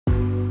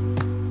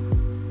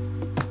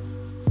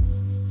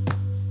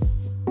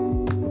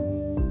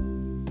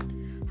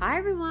Hi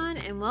everyone,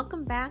 and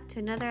welcome back to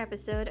another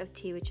episode of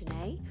Tea with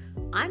Janae.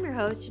 I'm your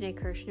host, Janae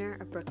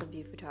Kirshner of Brooklyn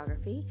View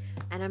Photography,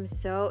 and I'm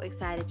so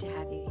excited to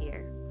have you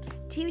here.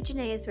 Tea with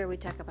Janae is where we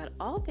talk about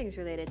all things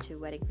related to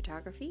wedding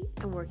photography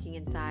and working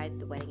inside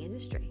the wedding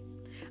industry.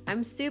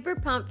 I'm super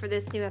pumped for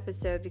this new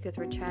episode because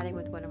we're chatting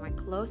with one of my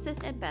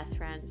closest and best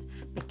friends,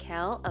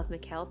 Mikkel of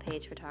Mikkel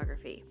Page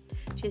Photography.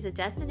 She's a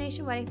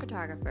destination wedding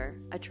photographer,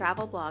 a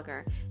travel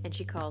blogger, and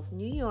she calls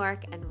New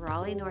York and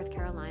Raleigh, North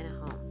Carolina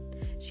home.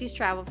 She's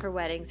traveled for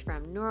weddings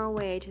from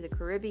Norway to the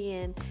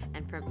Caribbean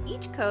and from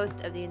each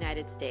coast of the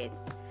United States.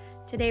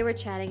 Today we're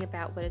chatting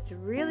about what it's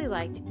really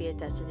like to be a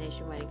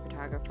destination wedding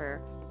photographer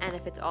and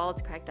if it's all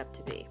it's cracked up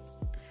to be.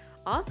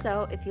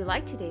 Also, if you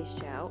like today's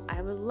show,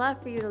 I would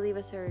love for you to leave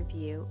us a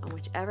review on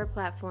whichever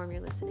platform you're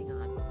listening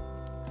on.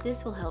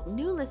 This will help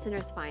new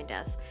listeners find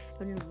us,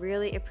 and we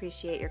really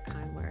appreciate your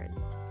kind words.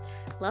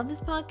 Love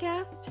this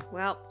podcast?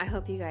 Well, I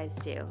hope you guys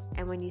do.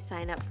 And when you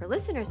sign up for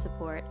listener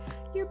support,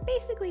 you're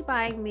basically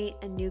buying me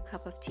a new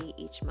cup of tea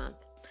each month.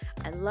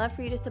 I'd love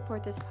for you to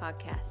support this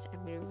podcast,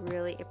 and we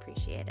really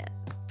appreciate it.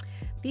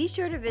 Be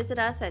sure to visit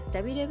us at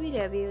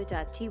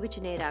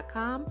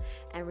www.teawithjanae.com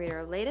and read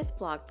our latest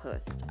blog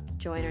post.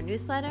 Join our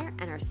newsletter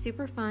and our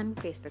super fun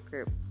Facebook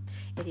group.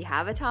 If you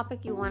have a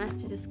topic you want us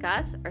to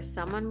discuss or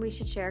someone we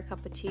should share a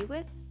cup of tea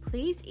with,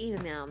 please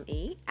email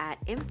me at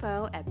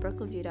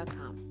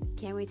info@brooklynview.com.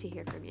 Can't wait to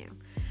hear from you.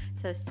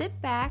 So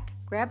sit back,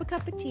 grab a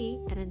cup of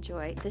tea, and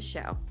enjoy the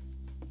show.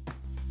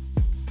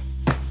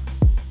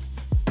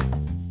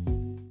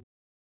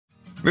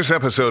 This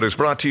episode is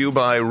brought to you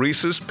by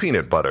Reese's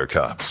Peanut Butter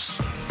Cups.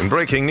 In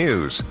breaking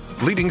news,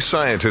 leading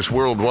scientists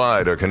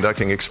worldwide are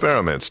conducting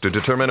experiments to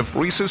determine if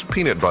Reese's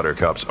Peanut Butter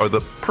Cups are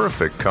the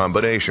perfect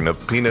combination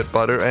of peanut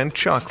butter and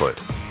chocolate.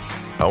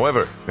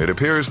 However, it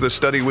appears the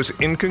study was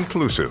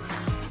inconclusive,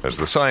 as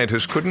the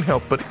scientists couldn't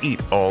help but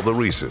eat all the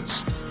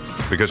Reese's.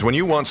 Because when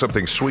you want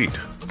something sweet,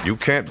 you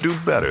can't do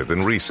better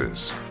than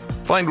Reese's.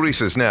 Find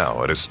Reese's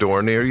now at a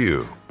store near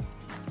you.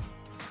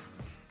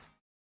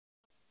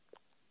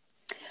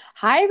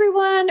 Hi,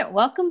 everyone.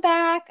 Welcome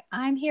back.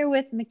 I'm here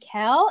with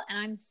Mikkel, and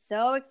I'm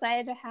so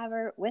excited to have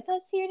her with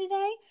us here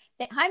today.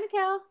 Hi,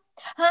 Mikkel.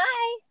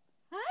 Hi.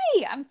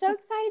 Hi. I'm so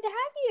excited to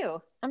have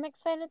you. I'm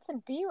excited to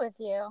be with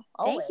you.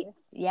 Always. Thank you.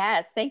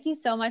 Yes. Thank you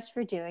so much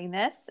for doing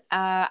this.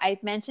 I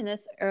mentioned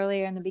this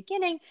earlier in the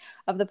beginning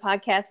of the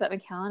podcast, but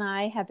Mikkel and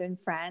I have been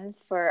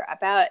friends for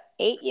about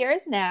 8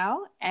 years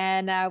now.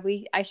 And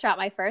I shot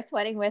my first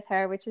wedding with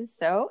her, which is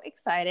so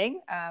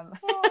exciting.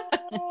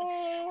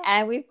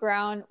 And we've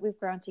grown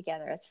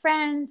together as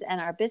friends,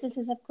 and our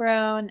businesses have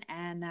grown.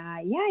 And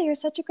you're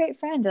such a great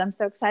friend. And I'm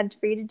so excited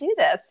for you to do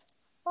this.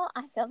 Well,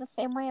 I feel the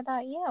same way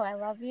about you. I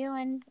love you,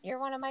 and you're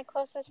one of my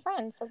closest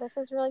friends. So this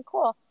is really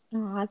cool.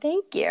 Oh,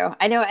 thank you.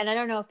 I know, and I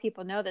don't know if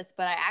people know this,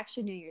 but I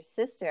actually knew your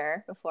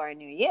sister before I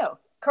knew you.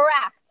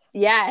 Correct.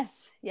 Yes.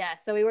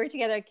 So we worked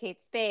together at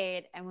Kate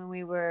Spade, and when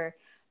we were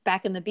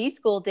back in the B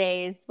school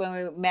days, when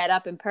we met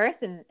up in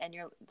person, and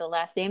the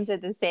last names are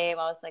the same,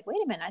 I was like,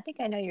 wait a minute, I think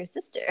I know your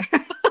sister.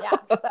 Yeah.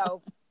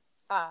 So,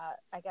 I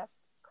guess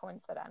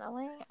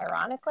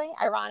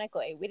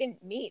ironically, we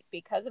didn't meet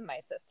because of my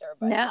sister,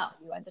 but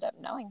you ended up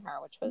knowing her,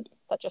 which was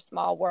such a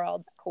small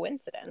world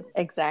coincidence.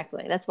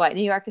 Exactly. That's why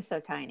New York is so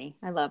tiny.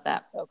 I love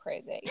that. So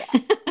crazy.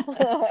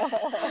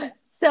 Yeah.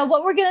 So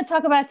what we're going to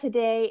talk about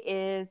today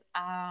is,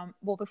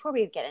 before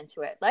we get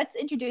into it, let's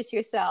introduce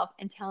yourself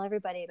and tell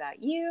everybody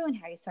about you and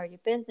how you started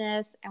your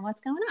business and what's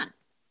going on.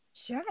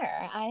 Sure.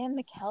 I am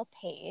Mikkel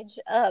Page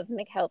of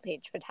Mikkel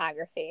Page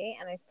Photography,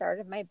 and I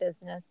started my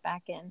business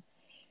back in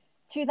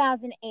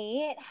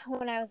 2008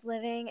 when I was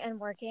living and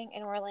working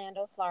in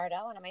Orlando,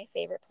 Florida, one of my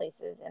favorite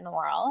places in the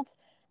world.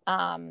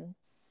 And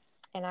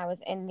I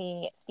was in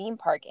the theme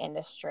park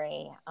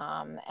industry,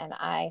 and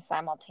I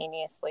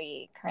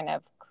simultaneously kind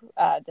of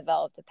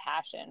developed a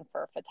passion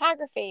for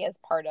photography as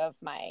part of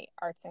my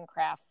arts and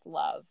crafts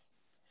love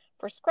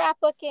for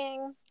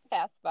scrapbooking.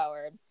 Fast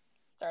forward,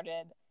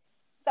 started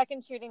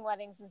second shooting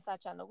weddings and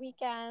such on the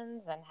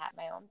weekends, and had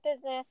my own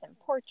business and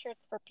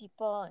portraits for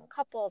people and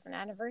couples and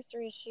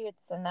anniversary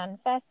shoots. And then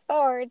fast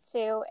forward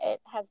to,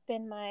 it has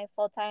been my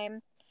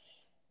full-time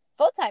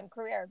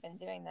career. I've been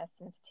doing this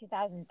since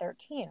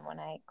 2013 when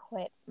I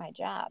quit my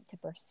job to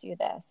pursue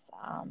this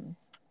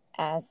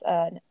as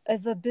a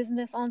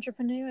business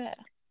entrepreneur.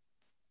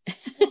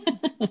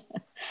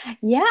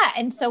 Yeah.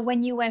 And so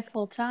when you went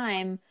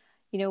full-time,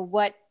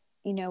 what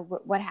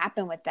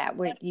happened with that?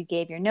 Where you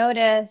gave your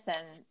notice,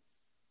 and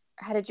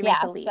how did you make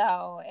the leap?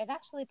 So it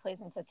actually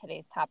plays into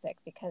today's topic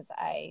because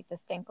I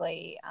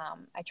distinctly,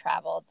 I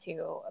traveled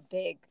to a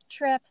big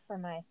trip for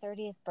my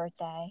 30th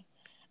birthday.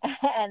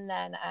 And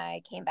then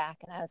I came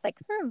back and I was like,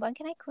 when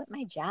can I quit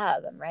my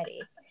job? I'm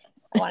ready.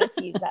 I wanted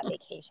to use that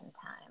vacation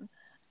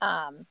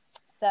time.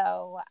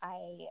 So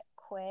I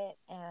quit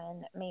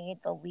and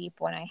made the leap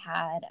when I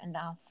had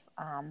enough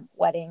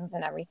weddings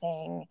and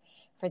everything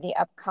for the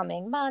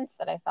upcoming months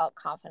that I felt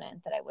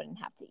confident that I wouldn't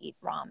have to eat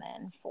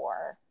ramen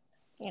for,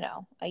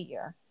 a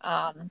year.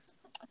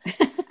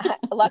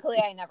 Luckily,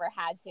 I never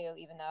had to,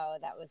 even though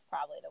that was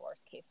probably the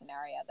worst case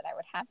scenario that I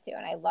would have to.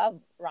 And I love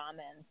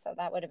ramen, so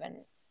that would have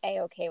been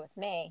A-okay with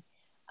me.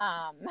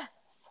 Um,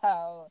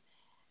 so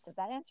does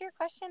that answer your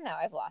question? No,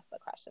 I've lost the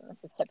question.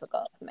 This is typical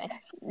of me.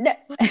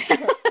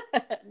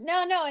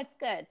 No, no, it's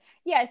good.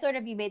 Yeah, sort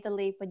of you made the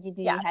leap when you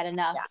knew you had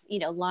enough,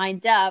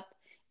 lined up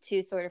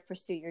to sort of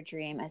pursue your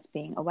dream as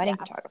being a wedding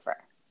photographer.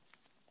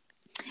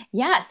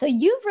 Yeah, so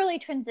you've really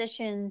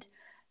transitioned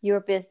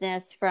your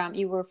business from,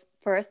 you were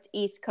first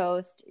East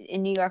Coast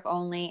in New York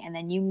only, and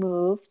then you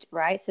moved,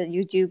 right? So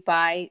you do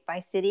by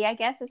city, I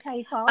guess is how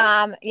you call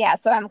it? Yeah,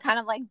 so I'm kind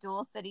of like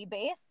dual city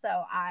based. So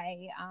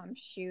I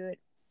shoot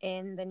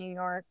in the New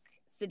York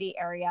City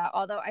area,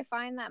 although I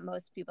find that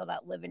most people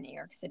that live in New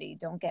York City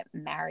don't get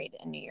married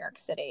in New York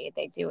City.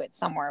 They do it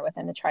somewhere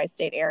within the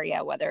tri-state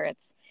area, whether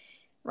it's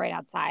right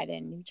outside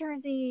in New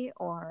Jersey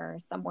or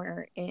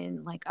somewhere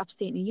in like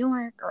upstate New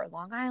York or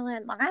Long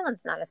Island. Long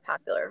Island's not as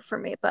popular for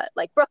me, but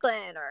like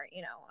Brooklyn or,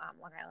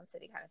 Long Island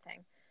City kind of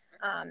thing.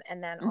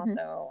 And then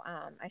also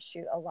I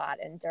shoot a lot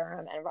in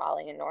Durham and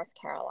Raleigh in North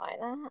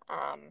Carolina.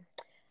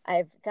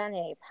 I've done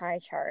a pie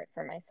chart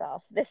for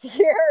myself this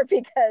year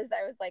because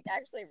I was like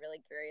actually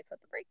really curious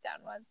what the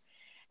breakdown was.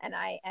 And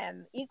I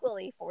am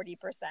equally 40%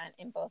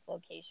 in both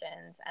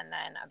locations. And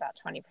then about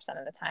 20%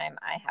 of the time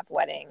I have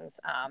weddings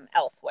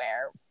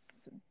elsewhere,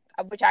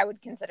 which I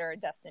would consider a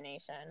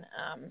destination,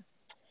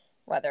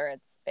 whether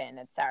it's been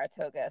at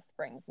Saratoga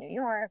Springs, New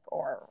York,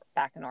 or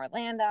back in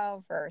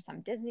Orlando for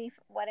some Disney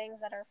weddings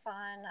that are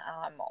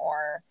fun,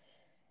 or,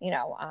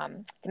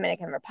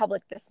 Dominican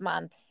Republic this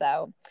month.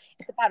 So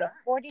it's about a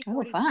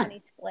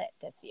 40-40-20 split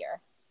this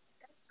year.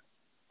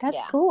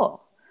 That's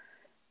cool.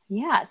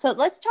 Yeah. So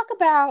let's talk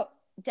about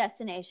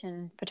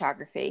destination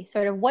photography.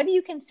 Sort of, what do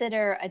you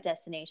consider a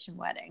destination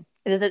wedding?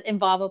 Does it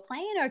involve a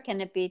plane, or can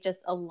it be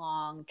just a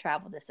long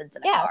travel distance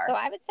in a car? So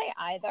I would say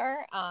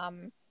either.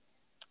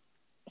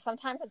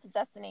 Sometimes it's a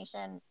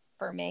destination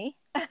for me.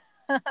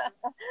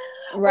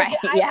 Right.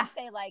 I would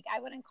say, like, I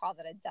wouldn't call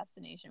that a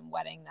destination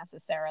wedding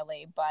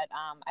necessarily, but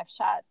I've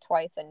shot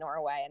twice in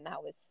Norway, and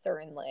that was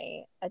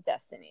certainly a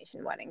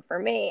destination wedding for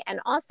me. And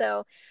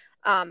also,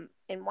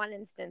 in one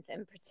instance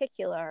in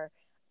particular,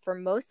 for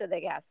most of the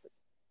guests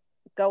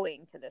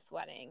going to this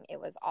wedding, it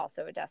was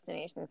also a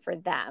destination for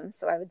them.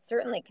 So I would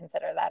certainly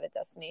consider that a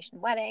destination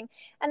wedding.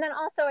 And then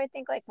also, I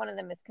think like one of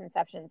the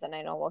misconceptions, and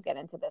I know we'll get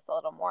into this a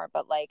little more,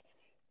 but like,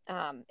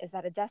 is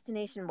that a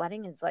destination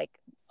wedding is like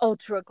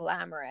ultra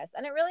glamorous,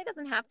 and it really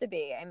doesn't have to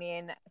be. I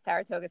mean,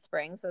 Saratoga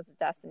Springs was a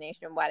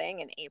destination wedding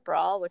in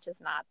April, which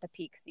is not the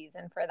peak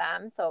season for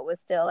them, so it was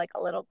still like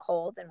a little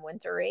cold and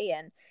wintry,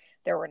 and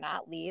there were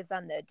not leaves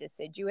on the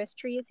deciduous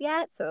trees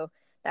yet, so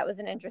that was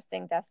an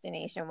interesting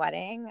destination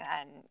wedding.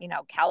 And,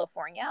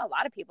 California, a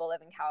lot of people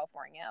live in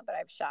California, but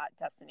I've shot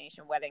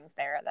destination weddings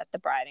there that the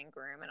bride and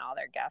groom and all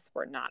their guests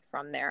were not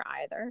from there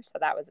either. So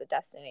that was a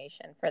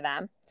destination for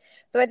them.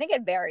 So I think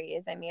it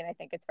varies. I mean, I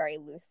think it's very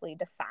loosely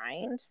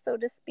defined, so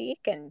to speak,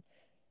 and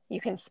you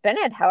can spin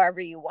it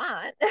however you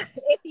want,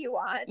 if you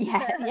want.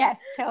 Yeah, yes,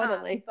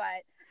 totally.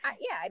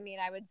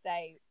 I would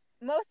say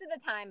most of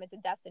the time it's a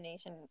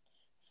destination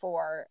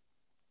for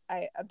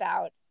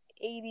about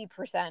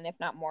 80%, if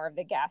not more, of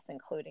the guests,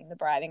 including the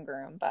bride and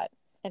groom, but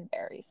it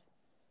varies.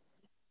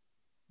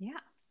 Yeah.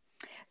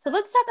 So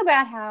let's talk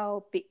about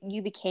how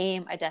you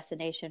became a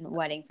destination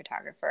wedding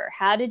photographer.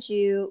 How did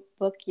you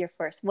book your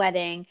first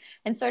wedding,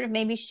 and sort of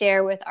maybe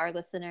share with our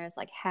listeners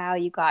like how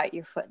you got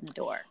your foot in the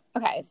door?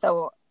 Okay.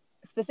 So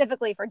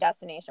specifically for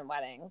destination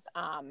weddings,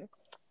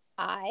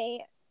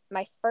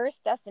 my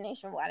first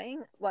destination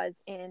wedding was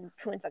in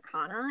Punta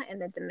Cana in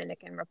the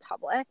Dominican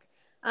Republic.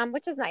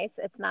 Which is nice.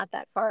 It's not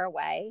that far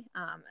away,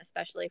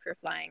 especially if you're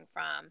flying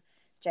from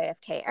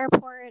JFK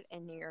Airport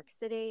in New York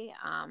City.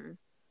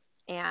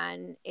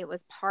 And it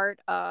was part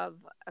of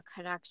a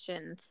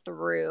connection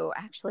through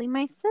actually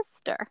my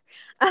sister.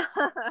 Oh,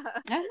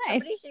 nice.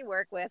 Somebody she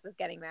worked with was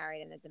getting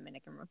married in the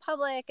Dominican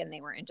Republic, and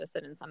they were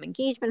interested in some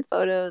engagement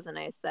photos. And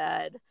I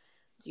said,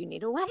 "Do you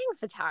need a wedding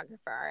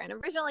photographer?" And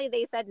originally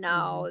they said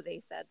no. Mm-hmm.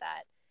 They said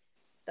that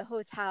the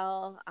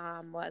hotel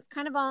was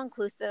kind of all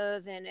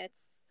inclusive in its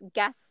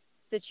guests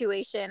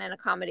situation and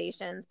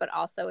accommodations, but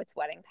also its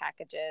wedding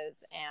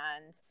packages,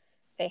 and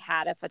they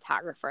had a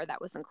photographer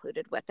that was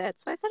included with it.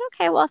 So I said,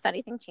 okay, well, if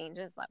anything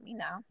changes, let me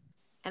know.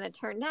 And it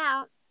turned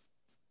out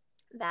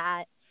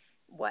that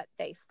what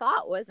they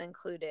thought was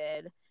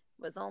included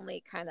was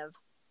only kind of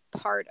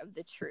part of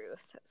the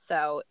truth.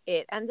 So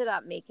it ended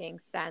up making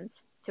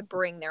sense to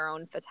bring their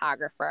own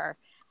photographer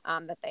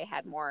that they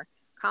had more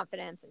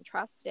confidence and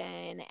trust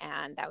in,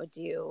 and that would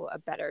do a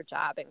better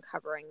job in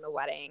covering the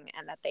wedding,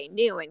 and that they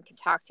knew and could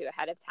talk to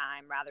ahead of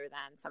time, rather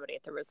than somebody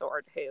at the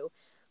resort who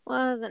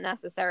wasn't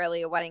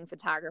necessarily a wedding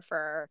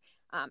photographer,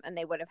 and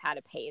they would have had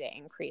to pay to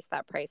increase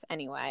that price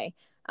anyway,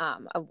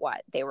 of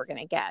what they were going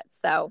to get.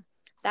 So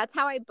that's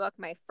how I booked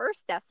my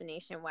first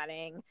destination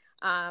wedding.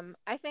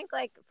 I think,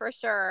 like, for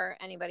sure,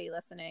 anybody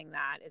listening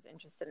that is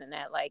interested in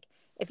it, like,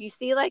 if you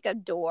see like a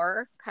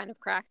door kind of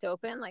cracked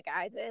open like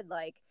I did,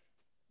 like,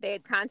 they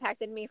had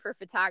contacted me for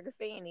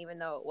photography, and even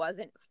though it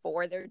wasn't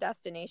for their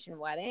destination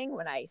wedding,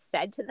 when I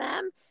said to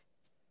them,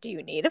 do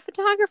you need a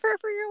photographer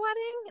for your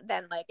wedding?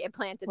 Then like it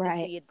planted the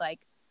seed like,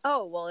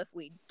 oh, well, if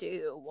we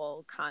do,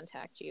 we'll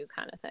contact you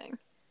kind of thing.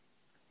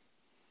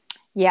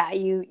 Yeah,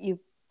 you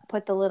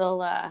put the little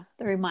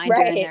the reminder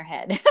in their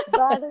head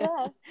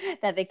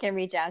that they can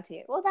reach out to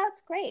you. Well,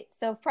 that's great.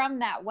 So from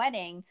that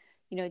wedding,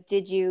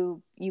 did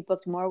you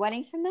booked more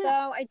weddings from that?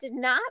 So I did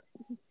not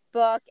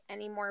book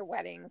any more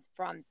weddings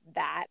from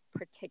that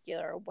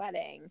particular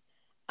wedding.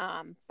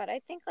 But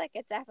I think like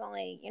it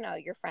definitely,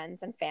 your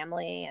friends and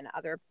family and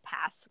other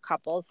past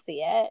couples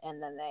see it,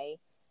 and then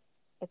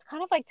it's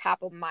kind of like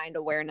top of mind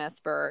awareness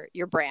for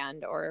your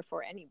brand or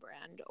for any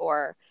brand,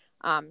 or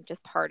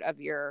just part of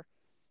your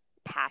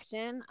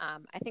passion.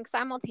 I think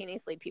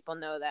simultaneously people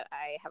know that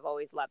I have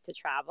always loved to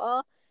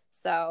travel.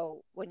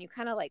 So when you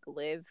kind of like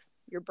live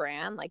your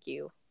brand, like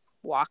you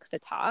walk the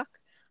talk,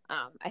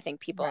 I think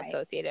people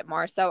associate it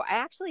more. So I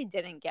actually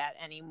didn't get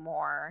any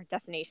more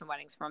destination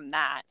weddings from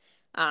that.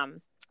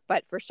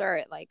 But for sure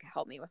it like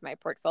helped me with my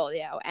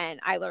portfolio, and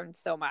I learned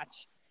so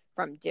much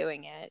from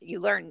doing it.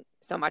 You learn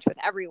so much with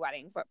every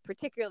wedding, but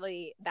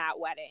particularly that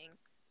wedding,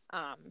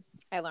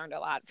 I learned a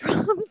lot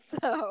from.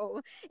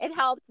 So it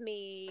helped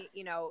me,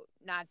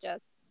 not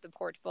just the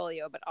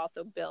portfolio, but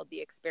also build the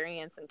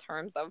experience in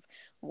terms of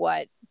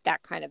what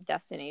that kind of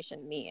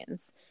destination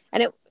means.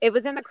 And it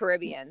was in the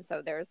Caribbean.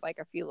 So there's like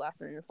a few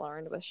lessons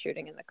learned with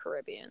shooting in the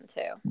Caribbean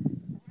too.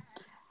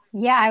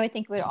 Yeah, I would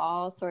think it would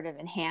all sort of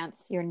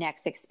enhance your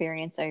next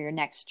experience or your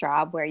next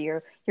job, where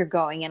you're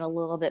going in a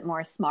little bit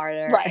more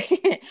smarter.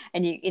 Right.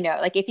 And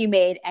like if you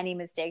made any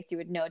mistakes, you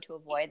would know to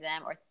avoid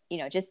them, or,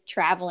 just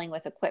traveling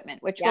with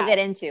equipment, which we'll get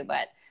into,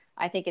 but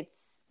I think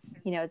it's,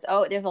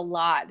 there's a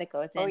lot that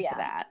goes into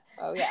that.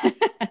 Oh, yes.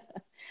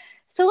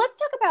 So let's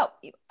talk about,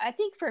 I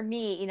think for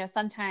me,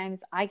 sometimes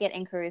I get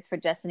inquiries for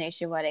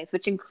destination weddings,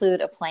 which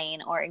include a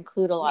plane or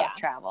include a lot of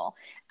travel.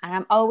 And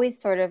I'm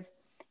always sort of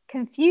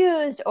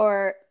confused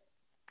or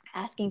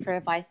asking for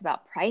advice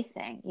about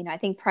pricing. I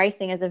think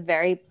pricing is a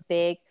very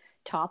big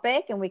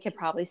topic, and we could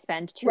probably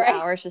spend 2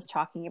 hours just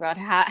talking about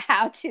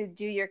how to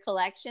do your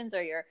collections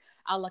or your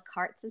a la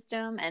carte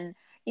system. And,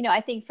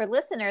 I think for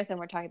listeners, and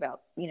we're talking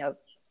about,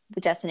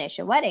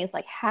 destination weddings,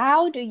 like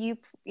how do you,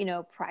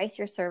 price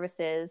your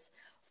services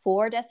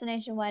for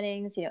destination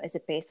weddings? Is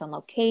it based on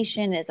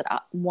location? Is it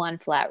one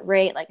flat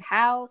rate? Like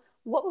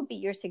what would be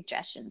your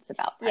suggestions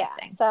about pricing?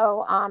 Yeah.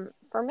 So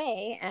for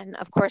me, and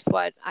of course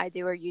what I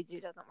do or you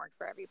do doesn't work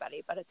for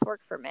everybody, but it's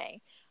worked for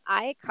me.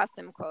 I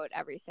custom quote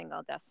every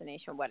single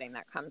destination wedding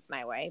that comes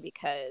my way,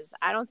 because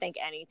I don't think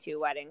any two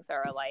weddings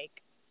are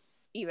alike,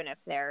 even if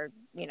they're,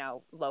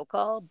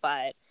 local,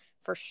 but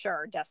for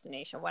sure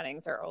destination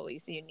weddings are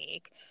always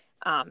unique.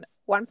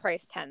 One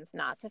price tends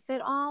not to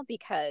fit all,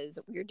 because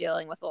you're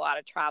dealing with a lot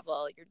of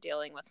travel, you're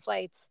dealing with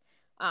flights,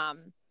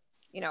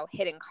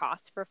 hidden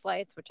costs for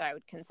flights, which I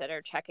would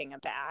consider checking a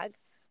bag,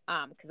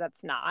 because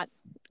that's not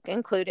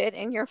included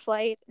in your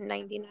flight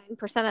 99%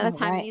 of the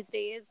time these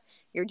days.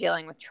 You're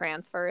dealing with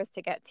transfers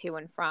to get to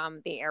and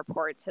from the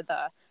airport to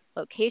the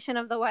location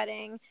of the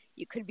wedding.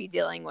 You could be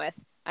dealing with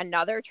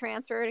another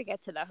transfer to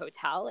get to the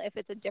hotel if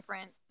it's a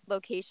different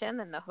location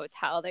than the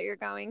hotel that you're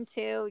going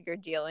to. You're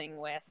dealing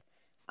with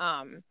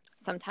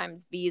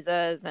sometimes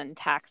visas and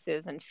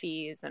taxes and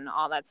fees and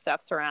all that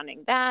stuff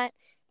surrounding that.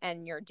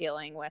 And you're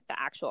dealing with the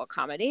actual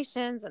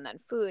accommodations and then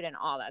food and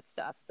all that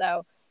stuff.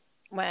 So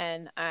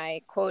when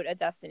I quote a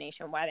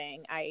destination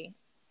wedding, I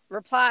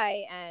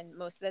reply and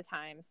most of the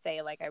time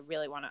say, like, I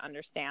really want to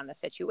understand the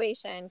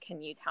situation.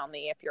 Can you tell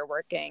me if you're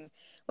working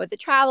with a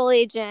travel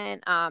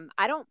agent?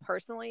 I don't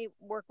personally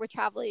work with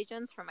travel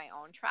agents for my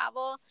own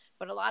travel,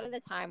 but a lot of the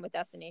time with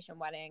destination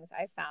weddings,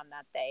 I found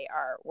that they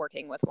are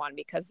working with one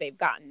because they've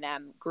gotten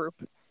them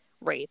group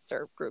rates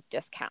or group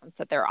discounts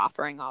that they're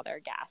offering all their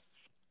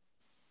guests.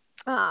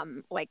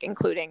 Like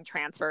including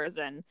transfers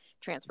and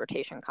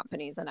transportation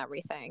companies and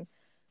everything.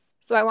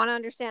 So I want to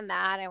understand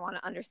that. I want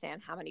to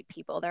understand how many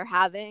people they're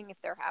having. If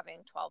they're having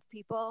 12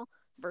 people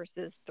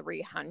versus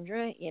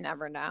 300, you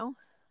never know.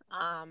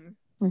 And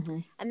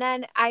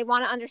then I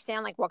want to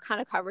understand, like, what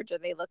kind of coverage are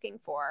they looking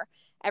for?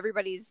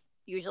 Everybody's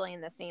usually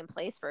in the same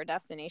place for a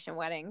destination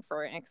wedding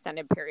for an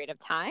extended period of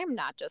time,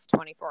 not just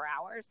 24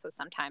 hours. So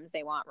sometimes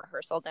they want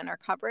rehearsal dinner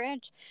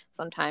coverage.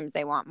 Sometimes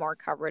they want more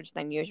coverage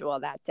than usual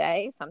that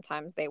day.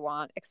 Sometimes they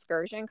want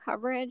excursion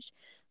coverage.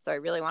 So I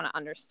really want to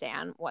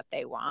understand what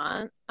they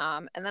want.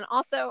 And then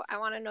also I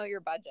want to know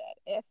your budget.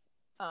 If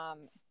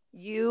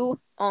you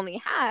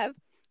only have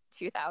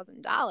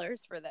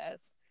 $2,000 for this,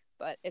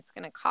 but it's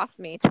going to cost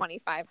me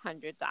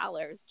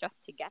 $2,500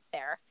 just to get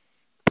there,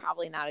 it's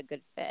probably not a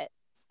good fit.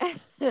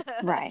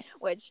 Right.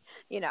 Which,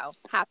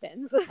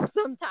 happens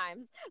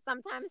sometimes.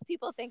 Sometimes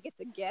people think it's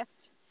a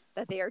gift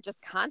that they are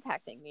just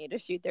contacting me to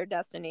shoot their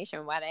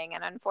destination wedding.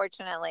 And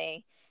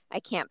unfortunately, I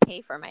can't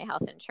pay for my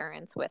health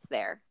insurance with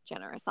their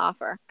generous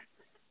offer.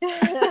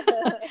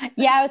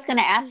 Yeah, I was going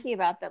to ask you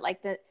about that.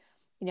 Like,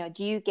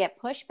 do you get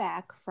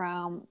pushback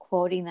from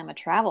quoting them a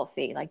travel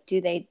fee? Like,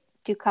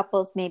 do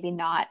couples maybe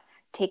not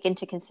take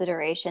into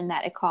consideration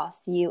that it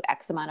costs you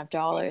X amount of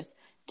dollars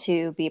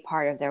to be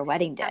part of their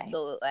wedding day.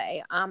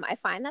 Absolutely. I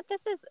find that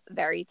this is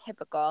very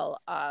typical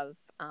of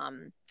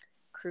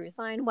cruise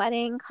line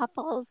wedding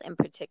couples, in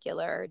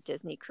particular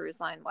Disney Cruise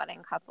Line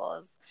wedding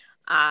couples.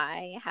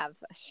 I have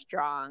a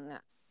strong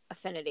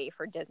affinity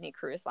for Disney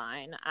Cruise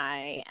Line.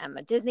 I am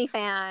a Disney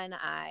fan.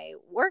 I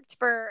worked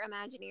for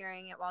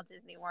Imagineering at Walt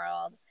Disney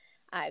World.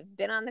 I've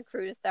been on the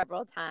cruise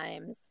several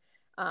times.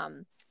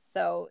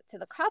 So to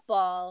the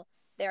couple,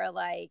 they're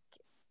like,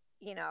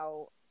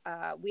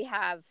 we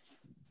have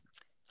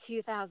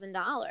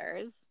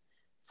 $2,000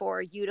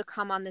 for you to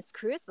come on this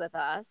cruise with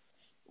us.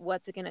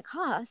 What's it going to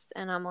cost?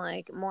 And I'm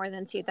like, more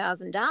than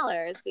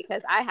 $2,000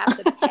 because I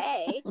have to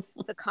pay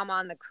to come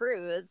on the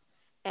cruise.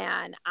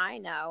 And I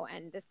know,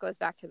 and this goes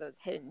back to those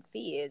hidden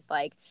fees,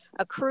 like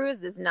a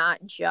cruise is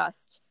not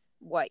just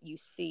what you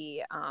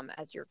see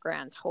as your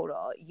grand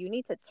total. You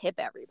need to tip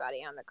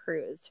everybody on the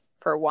cruise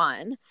for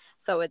one.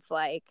 So it's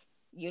like,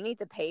 you need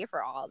to pay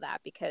for all of that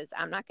because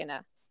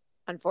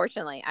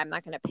unfortunately, I'm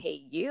not going to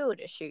pay you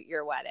to shoot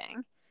your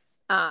wedding.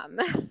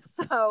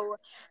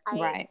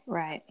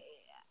 Right.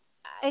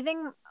 I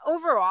think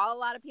overall, a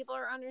lot of people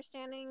are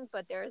understanding,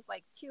 but there's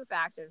like two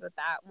factors with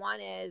that.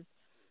 One is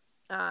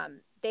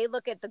they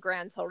look at the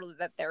grand total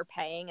that they're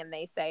paying and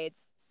they say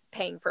it's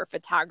paying for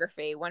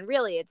photography when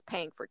really it's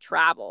paying for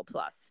travel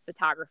plus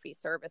photography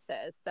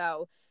services.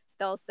 So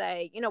they'll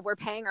say, we're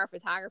paying our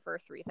photographer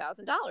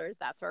 $3,000.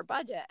 That's our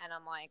budget. And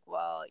I'm like,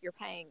 well, you're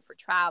paying for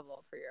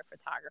travel for your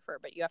photographer,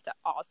 but you have to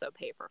also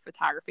pay for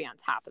photography on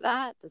top of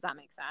that. Does that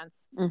make sense?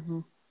 Mm-hmm.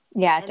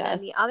 Yeah, it does. And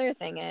then the other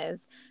thing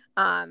is,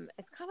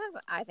 it's kind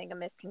of, I think, a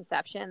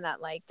misconception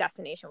that like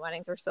destination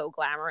weddings are so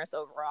glamorous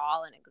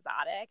overall and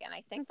exotic. And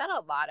I think that a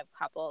lot of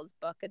couples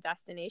book a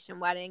destination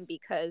wedding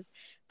because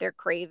they're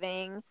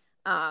craving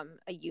a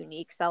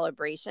unique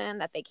celebration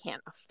that they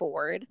can't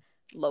afford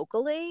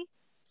locally.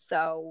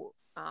 So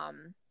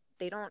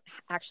they don't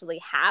actually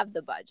have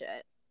the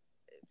budget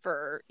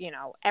for,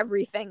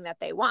 everything that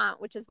they want,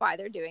 which is why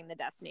they're doing the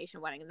destination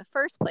wedding in the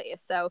first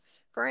place. So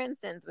for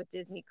instance, with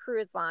Disney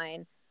Cruise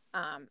Line,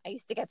 I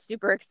used to get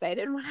super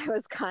excited when I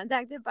was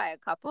contacted by a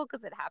couple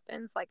because it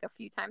happens like a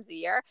few times a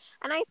year.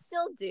 And I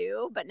still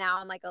do, but now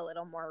I'm like a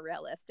little more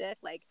realistic.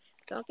 Like,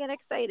 don't get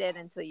excited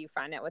until you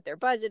find out what their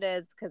budget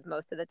is, because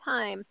most of the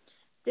time,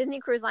 Disney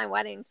Cruise Line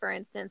weddings, for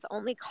instance,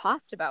 only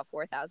cost about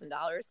 $4,000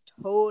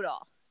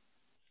 total.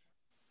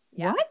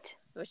 Yeah. What?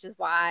 Which is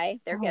why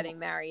they're getting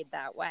married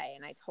that way.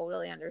 And I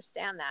totally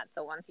understand that.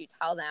 So once you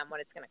tell them what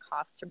it's going to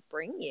cost to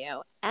bring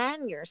you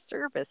and your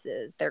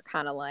services, they're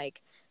kind of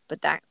like,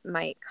 but that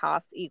might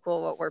cost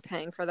equal what we're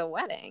paying for the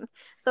wedding.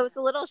 So it's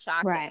a little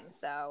shocking. Right.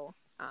 So,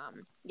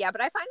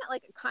 but I find it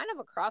like kind of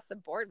across the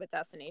board with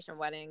destination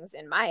weddings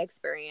in my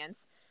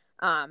experience.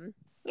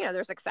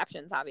 There's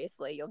exceptions,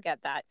 obviously. You'll get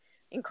that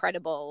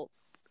incredible,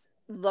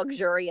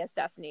 luxurious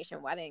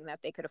destination wedding that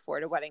they could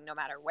afford a wedding no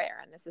matter where.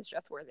 And this is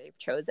just where they've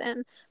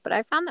chosen. But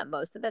I found that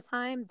most of the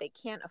time they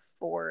can't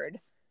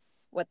afford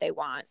what they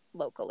want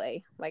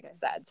locally, like I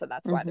said. So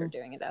that's why they're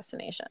doing a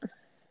destination.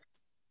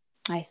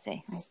 I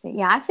see.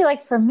 Yeah, I feel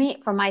like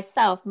for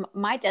myself,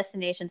 my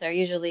destinations are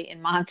usually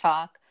in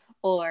Montauk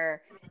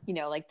or,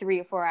 like 3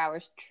 or 4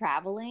 hours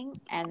traveling.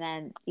 And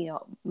then,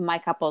 my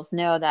couples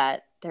know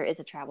that there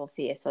is a travel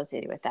fee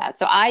associated with that.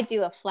 So I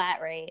do a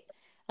flat rate.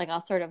 Like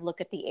I'll sort of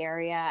look at the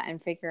area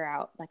and figure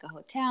out like a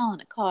hotel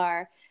and a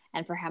car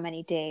and for how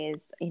many days,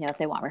 if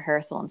they want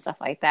rehearsal and stuff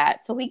like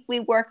that. So we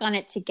work on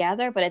it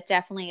together, but it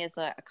definitely is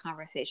a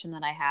conversation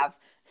that I have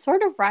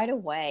sort of right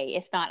away,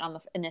 if not on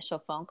the initial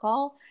phone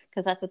call,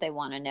 because that's what they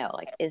want to know.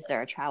 Like, is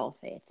there a travel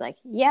fee? It's like,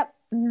 yep,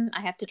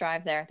 I have to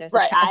drive there. There's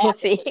a travel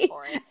fee. To pay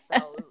for it.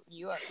 So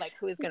you are like,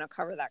 who's going to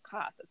cover that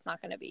cost? It's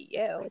not going to be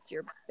you. It's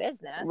your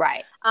business.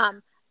 Right.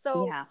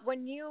 So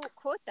when you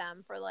quote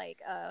them for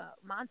like a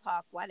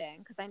Montauk wedding,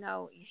 because I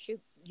know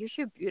you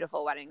shoot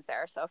beautiful weddings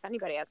there. So if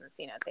anybody hasn't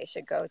seen it, they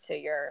should go to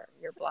your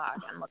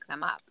blog and look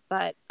them up.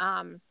 But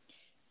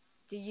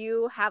do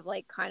you have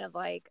like kind of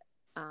like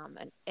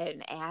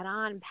an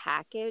add-on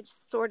package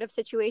sort of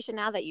situation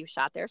now that you've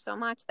shot there so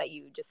much that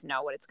you just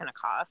know what it's going to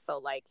cost? So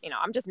like,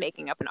 I'm just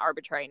making up an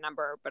arbitrary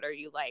number, but are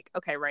you like,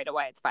 okay, right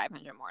away, it's $500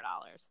 more?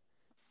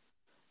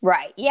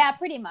 Right. Yeah,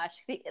 pretty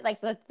much. Like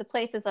the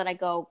places that I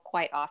go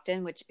quite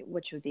often, which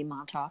would be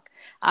Montauk.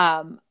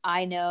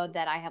 I know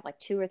that I have like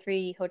 2 or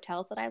 3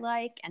 hotels that I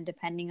like, and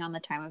depending on the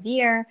time of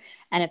year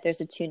and if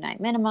there's a 2-night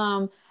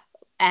minimum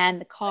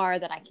and the car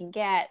that I can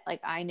get,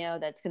 like I know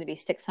that's going to be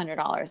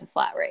 $600 a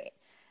flat rate.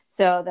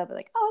 So they'll be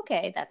like, oh,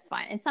 okay, that's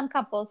fine. And some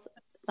couples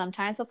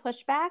sometimes will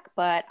push back,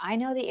 but I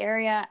know the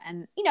area,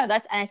 and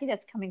and I think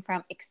that's coming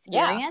from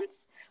experience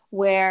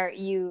where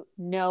you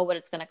know what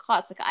it's going to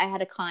cost. Like I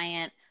had a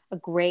client, a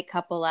great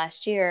couple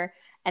last year,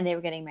 and they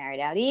were getting married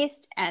out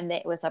east, and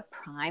it was a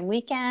prime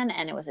weekend,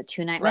 and it was a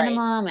 2-night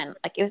minimum, and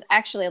like it was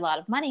actually a lot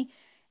of money,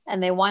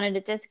 and they wanted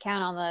a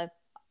discount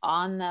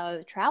on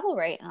the travel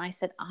rate, and I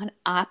said,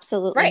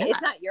 absolutely not.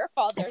 It's not your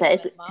fault. There's a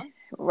minimum.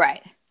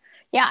 Right.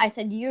 Yeah, I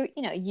said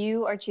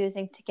you are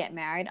choosing to get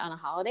married on a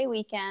holiday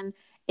weekend.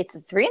 it's a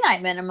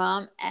 3-night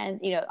minimum, and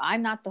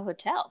I'm not the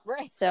hotel,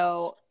 Right.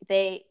 so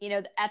they,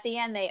 at the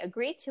end they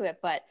agree to it,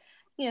 but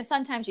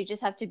sometimes you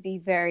just have to be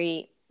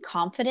very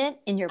confident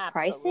in your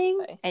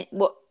pricing,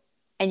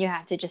 and you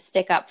have to just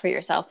stick up for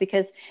yourself.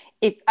 Because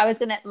if I was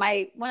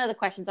one of the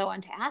questions I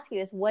wanted to ask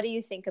you is, what do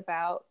you think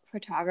about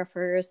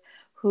photographers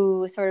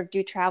who sort of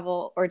do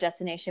travel or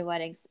destination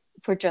weddings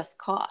for just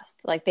cost?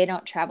 Like they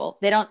don't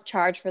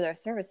charge for their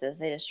services,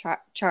 they just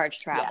charge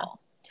travel.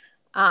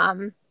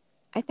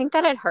 I think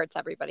that it hurts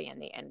everybody in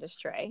the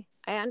industry.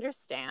 I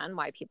understand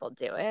why people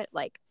do it.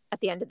 Like at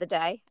the end of the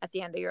day, at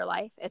the end of your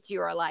life, it's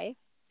your life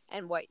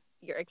and what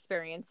your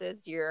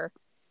experiences you're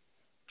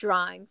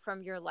drawing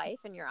from your life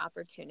and your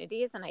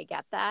opportunities. And I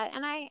get that.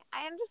 And I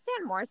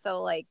understand more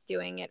so like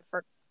doing it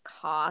for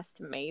cost,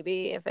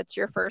 maybe if it's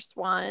your first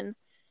one.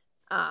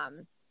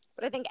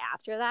 But I think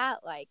after that,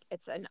 like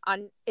it's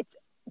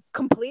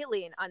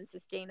completely an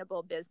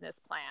unsustainable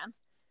business plan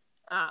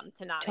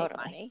to not make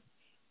money.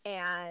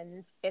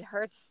 And it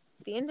hurts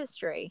the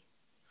industry.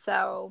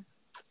 So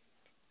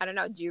I don't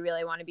know. Do you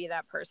really want to be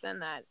that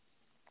person that,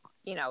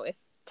 if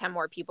 10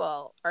 more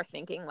people are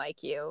thinking like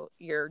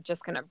you're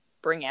just going to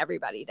bring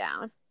everybody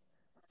down?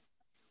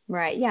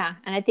 Right. Yeah.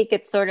 And I think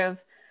it's sort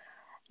of,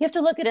 you have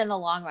to look at it in the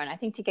long run. I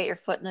think to get your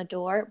foot in the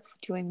door,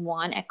 doing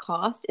one at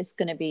cost is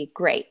going to be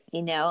great.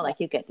 Like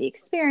you get the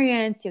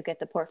experience, you get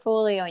the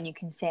portfolio, and you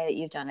can say that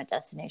you've done a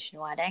destination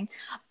wedding.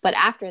 But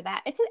after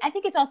that, I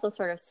think it's also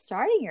sort of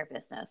starting your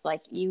business.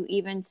 Like you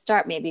even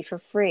start maybe for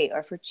free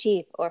or for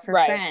cheap or for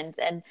friends.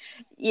 And,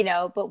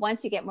 but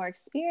once you get more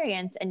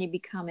experience and you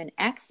become an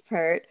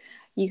expert,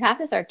 you have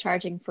to start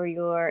charging for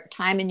your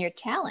time and your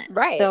talent.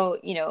 Right. So,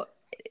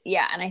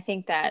 yeah. And I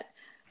think that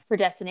for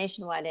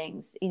destination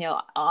weddings,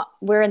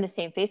 we're in the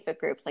same Facebook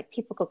groups. Like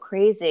people go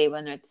crazy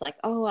when it's like,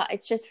 oh,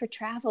 it's just for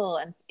travel.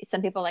 And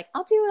some people are like,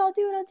 I'll do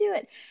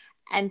it.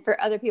 And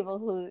for other people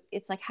who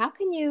it's like, how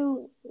can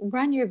you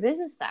run your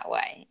business that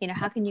way?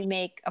 How can you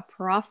make a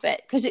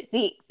profit? Because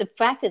the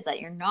fact is that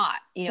you're not,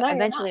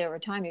 eventually over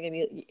time, you're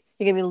going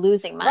to be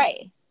losing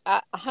money.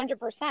 Right.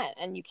 100%.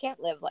 And you can't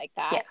live like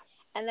that. Yeah.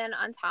 And then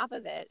on top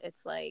of it,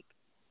 it's like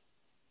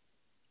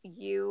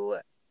you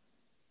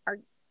are,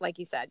 like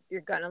you said,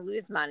 you're going to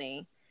lose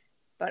money,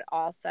 but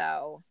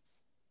also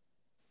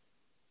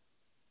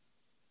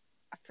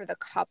for the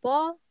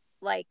couple,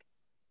 like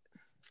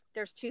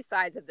there's two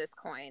sides of this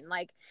coin.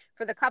 Like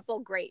for the couple,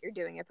 great, you're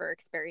doing it for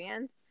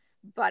experience,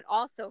 but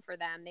also for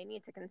them, they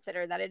need to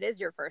consider that it is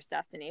your first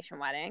destination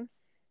wedding.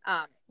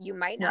 You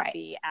might not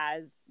be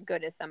as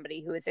good as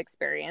somebody who is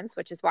experienced,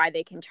 which is why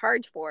they can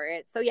charge for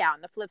it. So yeah, on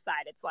the flip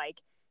side, it's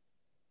like,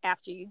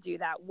 after you do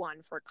that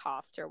one for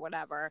cost or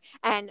whatever,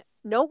 and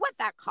know what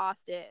that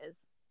cost is.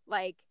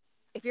 Like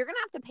if you're going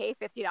to have to pay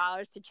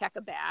 $50 to check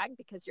a bag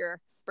because you're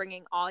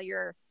bringing all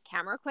your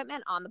camera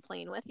equipment on the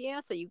plane with you,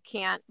 so you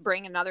can't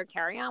bring another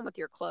carry-on with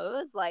your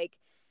clothes, like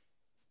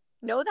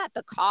know that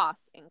the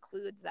cost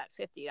includes that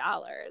 $50.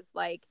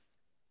 Like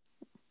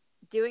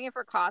doing it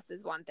for cost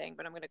is one thing,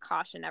 but I'm going to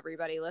caution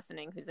everybody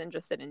listening who's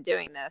interested in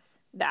doing this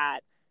that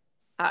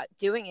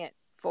doing it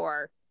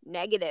for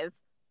negative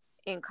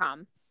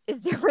income is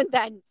different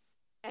than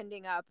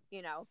ending up,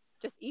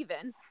 just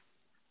even.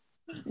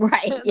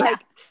 Right.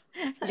 Like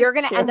you're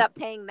going to end up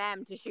paying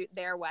them to shoot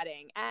their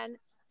wedding. And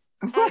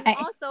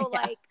also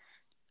like,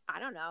 I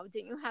don't know,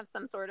 didn't you have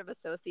some sort of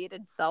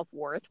associated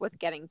self-worth with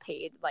getting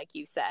paid, like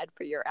you said,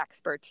 for your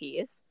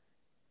expertise?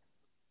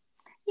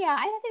 Yeah,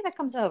 I think that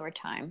comes over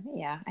time.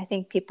 Yeah, I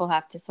think people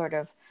have to sort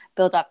of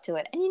build up to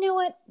it. And you know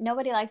what?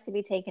 Nobody likes to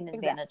be taken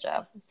advantage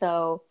of.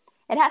 So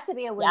it has to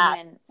be a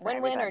win-win. Yes.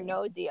 Win-win or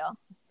no deal.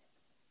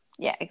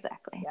 Yeah,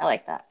 exactly. Yeah. I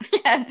like that.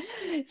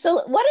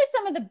 So what are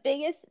some of the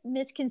biggest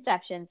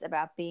misconceptions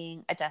about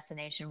being a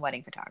destination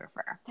wedding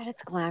photographer? That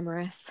it's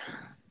glamorous.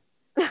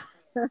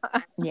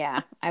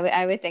 Yeah,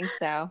 I would think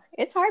so.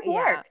 It's hard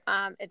work.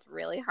 Yeah, it's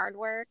really hard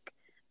work.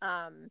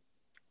 And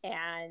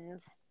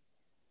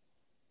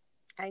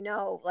I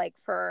know, like,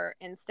 for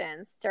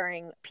instance,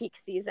 during peak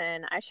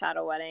season, I shot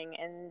a wedding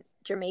in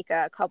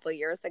Jamaica a couple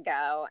years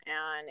ago,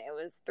 and it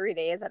was 3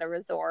 days at a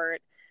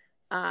resort.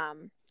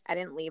 I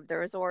didn't leave the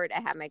resort.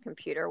 I had my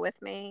computer with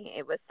me.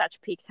 It was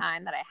such peak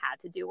time that I had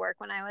to do work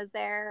when I was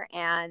there.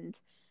 And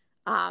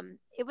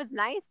it was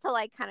nice to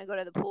like kind of go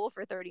to the pool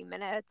for 30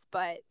 minutes,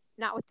 but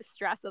not with the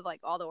stress of like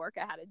all the work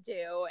I had to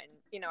do.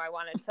 And, I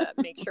wanted to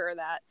make sure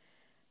that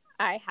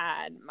I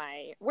had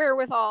my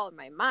wherewithal and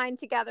my mind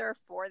together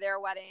for their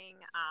wedding.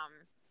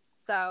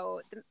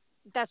 So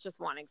that's just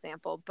one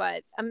example.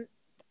 But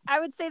I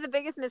would say the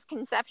biggest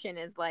misconception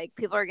is like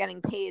people are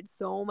getting paid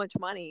so much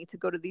money to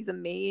go to these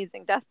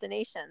amazing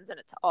destinations and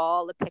it's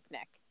all a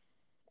picnic.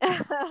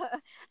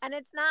 And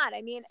it's not.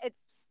 I mean,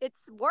 it's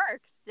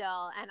work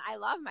still, and I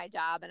love my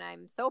job and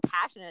I'm so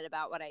passionate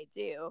about what I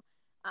do.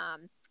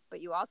 But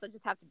you also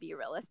just have to be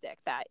realistic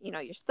that,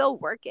 you're still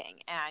working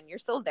and you're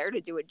still there to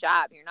do a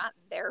job. You're not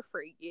there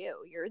for you.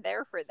 You're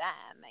there for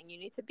them. And you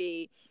need to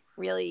be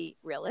really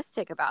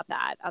realistic about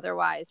that.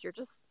 Otherwise, you're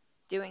just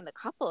doing the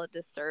couple a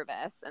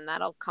disservice, and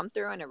that'll come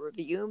through in a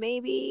review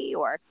maybe.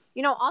 Or,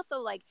 you know, also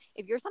like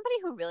if you're somebody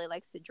who really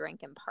likes to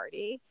drink and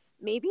party,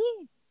 maybe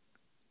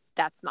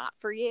that's not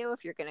for you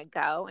if you're going to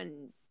go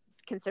and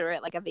consider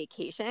it like a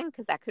vacation,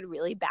 because that could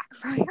really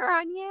backfire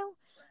on you.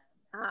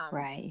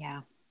 Right.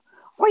 Yeah.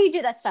 Or you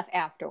do that stuff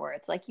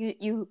afterwards. Like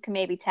you can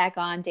maybe tag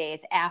on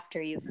days after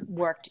you've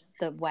worked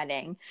the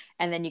wedding,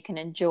 and then you can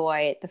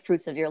enjoy the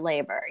fruits of your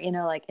labor, you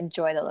know, like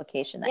enjoy the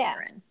location that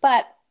you're in.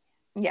 But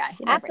yeah,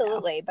 you never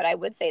absolutely know. But I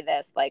would say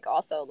this, like,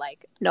 also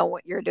like know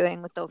what you're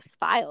doing with those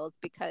files,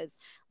 because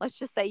let's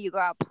just say you go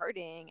out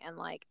partying and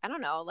like, I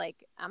don't know, like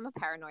I'm a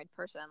paranoid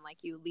person, like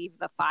you leave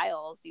the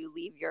files, you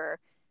leave your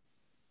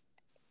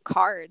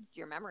cards,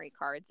 your memory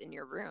cards in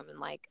your room, and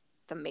like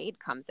the maid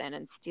comes in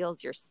and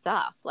steals your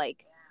stuff.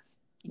 Like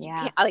you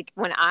can't, like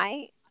when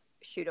I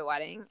shoot a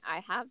wedding,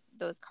 I have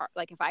those cards.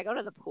 Like if I go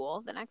to the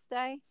pool the next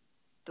day,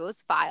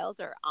 those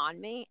files are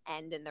on me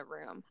and in the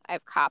room. I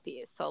have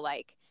copies. So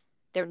like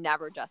they're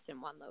never just in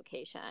one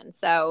location.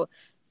 So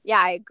yeah,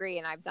 I agree.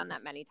 And I've done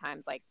that many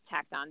times, like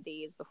tacked on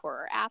these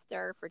before or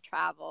after for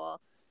travel.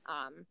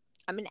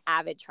 I'm an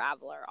avid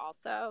traveler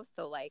also.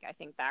 So like, I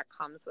think that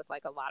comes with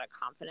like a lot of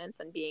confidence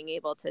and being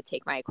able to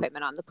take my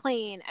equipment on the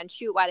plane and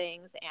shoot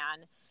weddings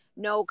and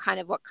know kind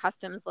of what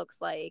customs looks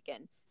like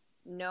and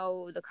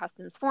know the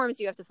customs forms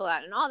you have to fill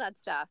out and all that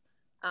stuff,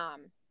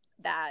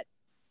 that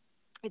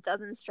it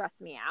doesn't stress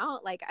me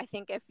out. Like, I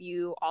think if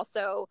you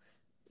also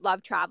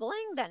love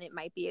traveling, then it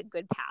might be a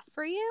good path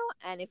for you.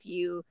 And if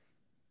you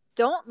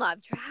don't love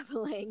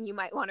traveling, you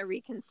might want to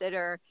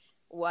reconsider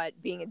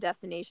what being a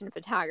destination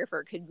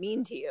photographer could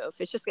mean to you. If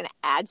it's just going to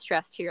add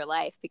stress to your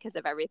life because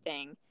of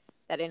everything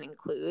that it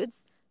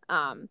includes,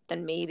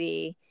 then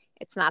maybe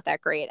it's not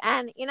that great.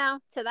 And, you know,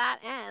 to that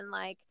end,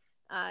 like,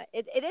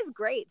 it is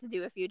great to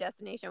do a few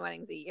destination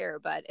weddings a year,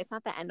 but it's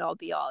not the end all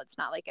be all. It's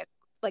not like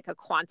a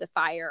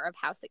quantifier of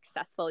how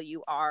successful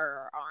you are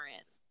or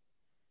aren't.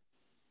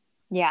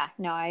 Yeah,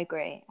 no, I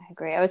agree.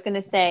 I was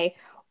going to say,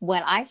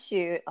 when I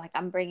shoot, like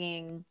I'm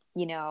bringing,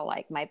 you know,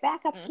 like my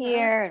backup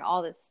gear and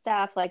all this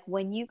stuff. Like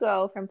when you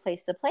go from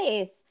place to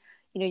place,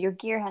 you know, your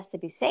gear has to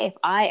be safe.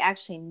 I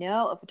actually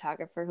know a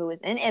photographer who was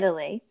in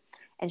Italy,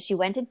 and she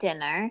went to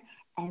dinner,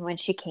 and when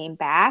she came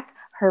back,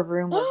 her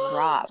room was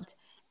robbed.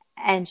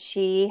 And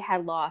she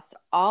lost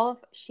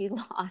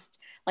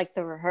like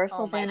the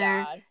rehearsal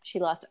dinner. God. She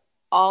lost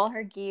all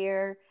her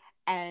gear.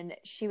 And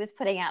she was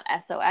putting out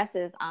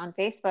SOSs on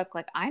Facebook,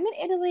 like, I'm in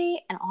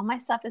Italy and all my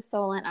stuff is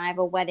stolen and I have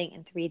a wedding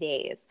in 3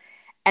 days.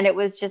 And it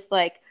was just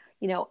like,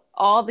 you know,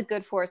 all the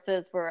good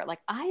forces were like,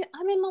 I'm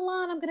in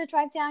Milan. I'm going to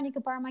drive down. You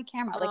could borrow my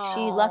camera. Like,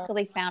 she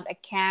luckily found a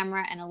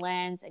camera and a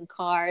lens and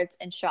cards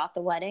and shot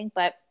the wedding.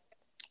 But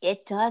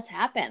it does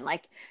happen.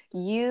 Like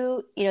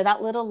you know,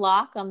 that little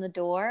lock on the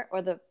door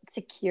or the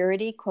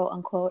security, quote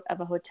unquote, of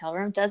a hotel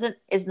room doesn't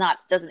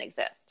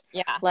exist.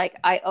 Yeah. Like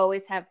I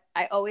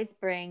always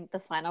bring the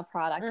final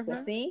product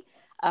with me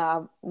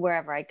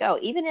wherever I go,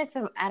 even if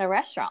I'm at a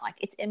restaurant. Like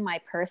it's in my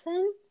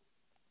person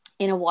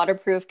in a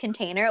waterproof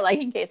container, like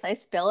in case I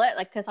spill it,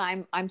 like, because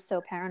I'm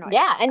so paranoid.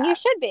 Yeah, and you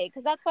should be,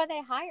 because that's why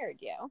they hired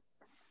you.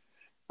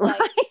 Like,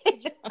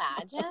 could you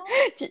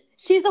imagine?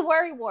 She's a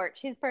worrywart.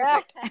 She's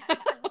perfect.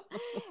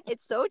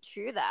 It's so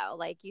true, though.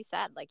 Like you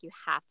said, like you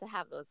have to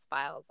have those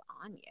files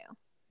on you.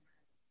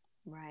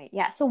 Right.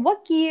 Yeah. So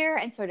what gear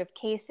and sort of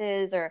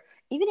cases or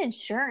even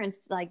insurance,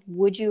 like,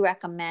 would you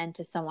recommend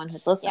to someone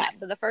who's listening? Yeah.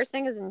 So the first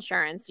thing is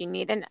insurance. You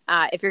need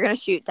if you're going to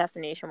shoot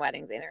destination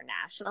weddings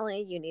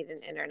internationally, you need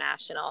an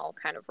international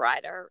kind of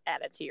rider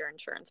added to your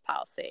insurance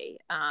policy.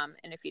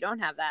 And if you don't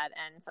have that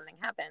and something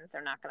happens,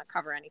 they're not going to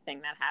cover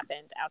anything that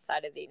happened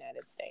outside of the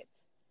United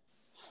States.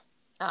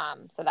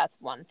 So that's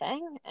one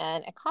thing.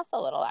 And it costs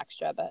a little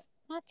extra, but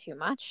not too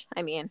much.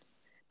 I mean,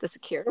 the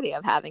security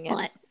of having it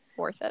is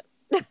worth it.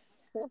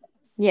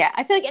 Yeah,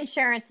 I feel like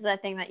insurance is a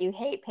thing that you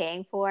hate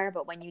paying for,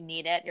 but when you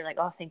need it, you're like,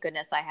 oh, thank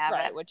goodness I have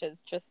it. Which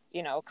is just,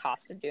 you know,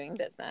 cost of doing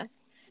business,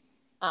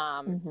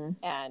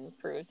 and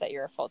proves that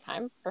you're a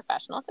full-time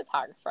professional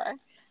photographer.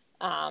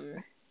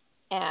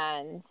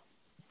 And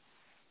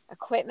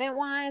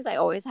equipment-wise, I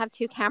always have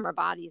 2 camera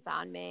bodies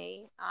on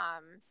me.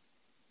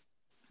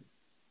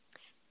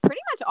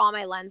 Pretty much all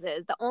my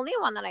lenses. The only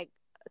one that I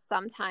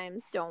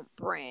sometimes don't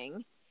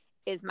bring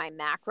is my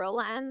macro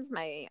lens,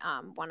 my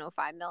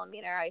 105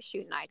 millimeter. I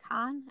shoot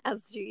Nikon,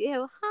 as do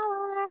you.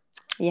 Holla.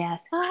 Yes.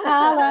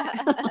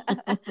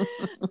 Holla.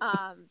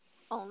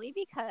 Only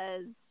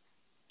because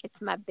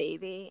it's my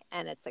baby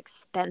and it's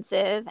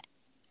expensive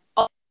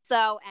also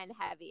and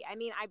heavy. I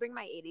mean, I bring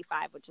my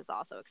 85, which is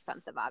also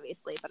expensive,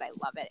 obviously, but I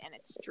love it and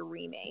it's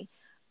dreamy.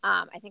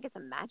 I think it's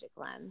a Magic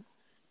lens.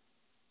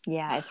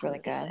 Yeah, it's really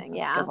good.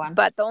 Yeah, a good one.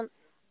 But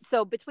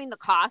so between the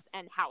cost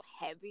and how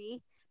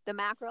heavy the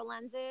macro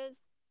lens is,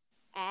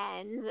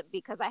 and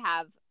because I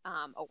have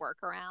a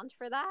workaround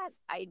for that,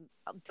 I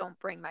don't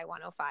bring my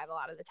 105 a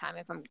lot of the time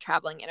if I'm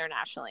traveling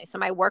internationally. So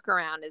my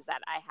workaround is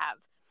that I have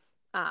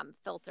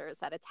filters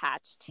that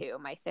attach to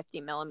my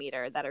 50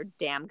 millimeter that are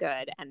damn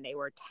good, and they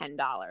were $10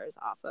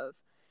 off of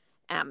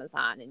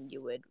Amazon, and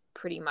you would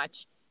pretty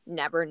much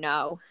never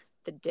know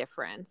the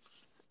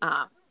difference,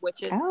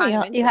 which is Oh,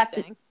 kind of you have to.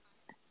 interesting.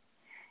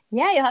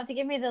 Yeah, you'll have to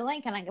give me the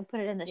link, and I can put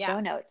it in the show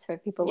notes for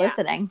people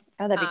listening.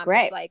 Oh, that'd be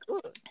great. It's like, ooh.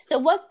 So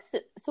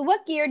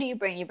what gear do you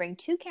bring? You bring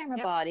two camera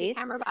bodies. 2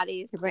 camera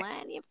bodies,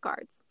 plenty of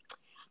cards.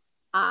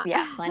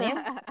 Yeah, plenty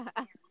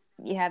of.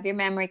 You have your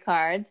memory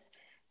cards,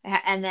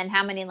 and then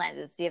how many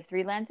lenses? Do you have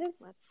 3 lenses?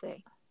 Let's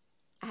see.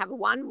 I have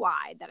one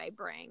wide that I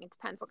bring. It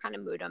depends what kind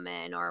of mood I'm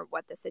in or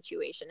what the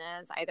situation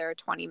is. Either a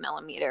 20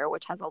 millimeter,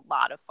 which has a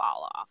lot of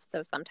fall off,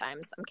 so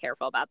sometimes I'm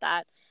careful about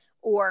that,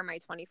 or my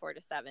 24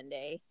 to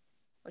 70,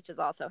 which is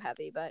also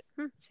heavy, but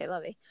say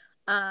lovey.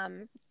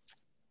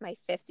 My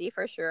 50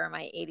 for sure,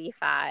 my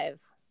 85.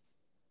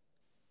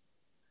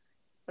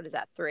 What is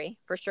that? 3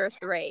 for sure,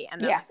 3, and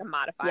then like a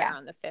modifier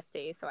on the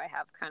 50. So I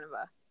have kind of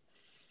a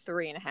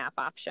 3.5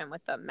 option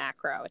with the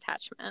macro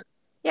attachment.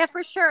 Yeah,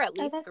 for sure, at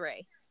least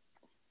 3.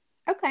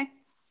 Okay,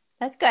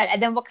 that's good.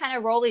 And then what kind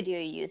of rollie do you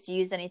use? Do you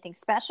use anything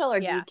special, or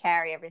do you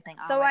carry everything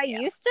on? So with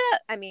you? used to.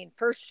 I mean,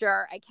 for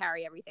sure, I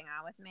carry everything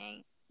on with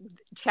me.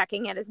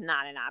 Checking it is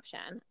not an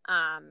option.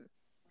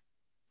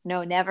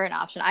 No, never an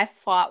option. I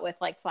fought with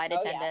like flight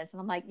attendants,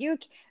 and I'm like,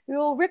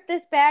 you'll rip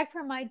this bag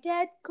from my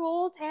dead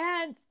cold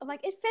hands. I'm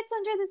like, it fits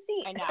under the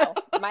seat. I know.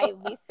 My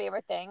least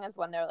favorite thing is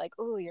when they're like,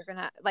 oh, you're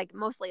gonna, like,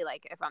 mostly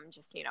like if I'm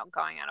just,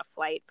 going on a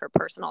flight for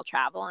personal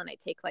travel and I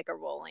take like a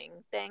rolling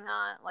thing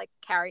on, like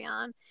carry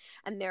on,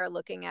 and they're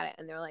looking at it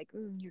and they're like,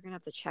 you're gonna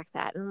have to check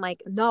that. And I'm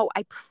like, no,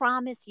 I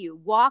promise you,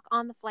 walk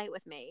on the flight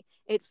with me.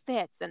 It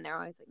fits. And they're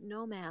always like,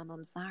 no, ma'am,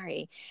 I'm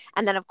sorry.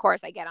 And then of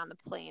course I get on the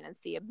plane and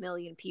see a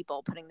million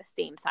people putting the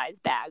same size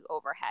bag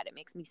overhead. It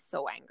makes me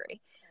so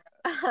angry.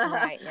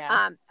 Right.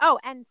 Yeah.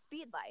 And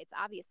speed lights.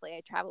 Obviously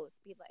I travel with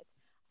speed lights.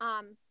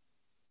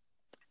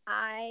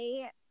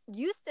 I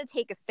used to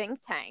take a think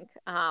tank,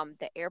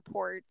 the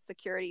airport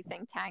security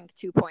think tank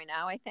 2.0,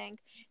 I think.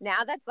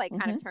 Now that's like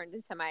kind of turned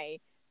into my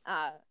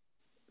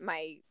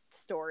my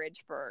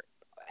storage for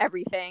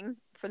everything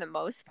for the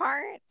most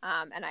part.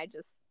 And I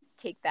just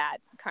take that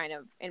kind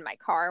of in my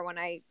car when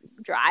I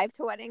drive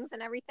to weddings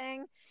and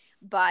everything.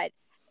 But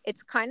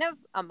it's kind of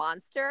a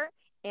monster.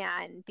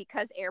 And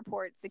because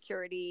airport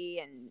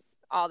security and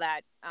all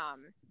that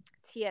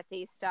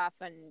TSA stuff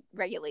and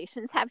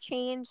regulations have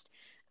changed,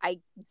 I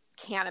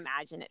can't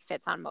imagine it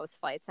fits on most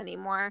flights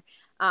anymore.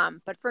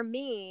 But for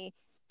me,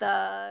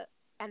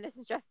 and this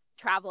is just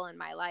travel in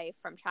my life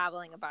from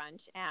traveling a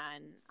bunch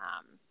and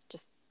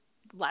just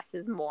less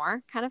is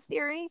more kind of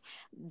theory.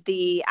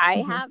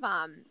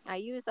 I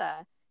use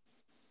what's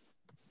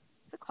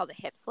it called?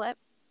 A hip slip?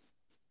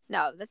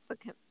 No,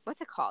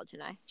 what's it called,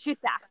 Janae?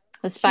 Chute sack.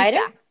 The spider?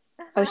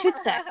 Oh, chute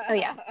sack. Oh,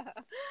 yeah.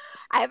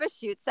 I have a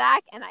chute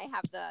sack and I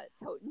have the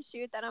tote and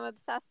chute that I'm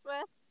obsessed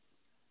with.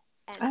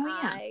 And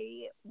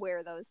I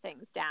wear those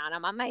things down.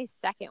 I'm on my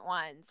second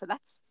one, so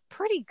that's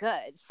pretty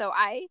good. So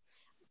I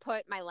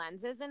put my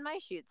lenses in my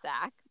chute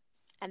sack,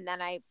 and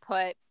then I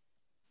put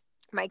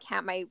my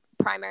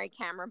primary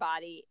camera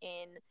body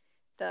in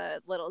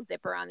the little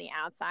zipper on the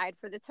outside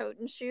for the tote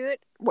and chute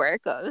where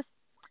it goes.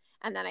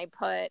 And then I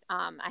put,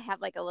 I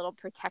have like a little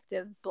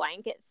protective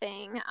blanket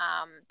thing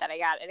that I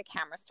got at a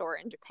camera store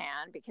in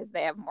Japan because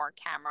they have more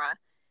camera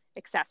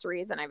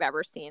accessories than I've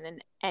ever seen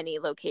in any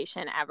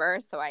location ever.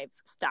 So I've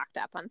stocked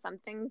up on some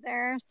things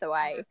there. So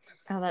so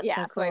cool.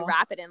 So I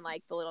wrap it in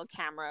like the little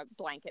camera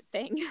blanket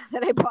thing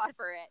that I bought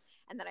for it.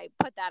 And then I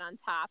put that on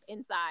top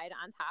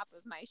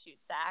of my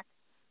chute sack.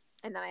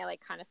 And then I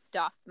like kind of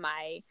stuff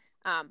my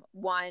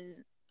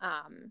one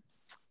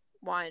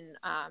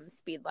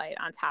speed light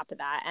on top of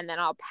that, and then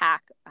I'll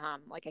pack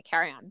like a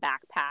carry-on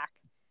backpack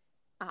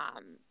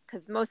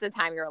because most of the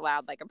time you're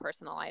allowed like a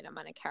personal item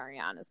on a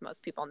carry-on, as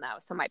most people know.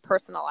 So my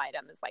personal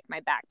item is like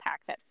my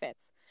backpack that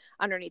fits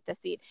underneath the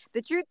seat.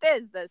 The truth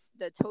is the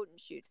tote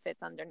and chute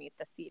fits underneath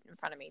the seat in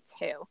front of me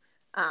too.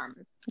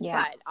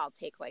 But I'll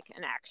take like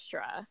an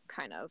extra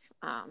kind of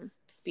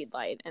speed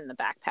light in the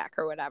backpack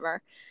or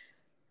whatever.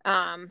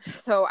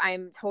 So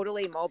I'm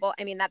totally mobile.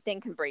 I mean, that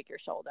thing can break your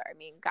shoulder. I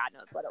mean, God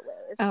knows what it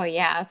weighs. Oh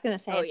yeah, I was gonna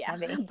say it's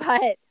heavy.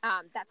 But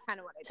that's kind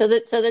of what I do.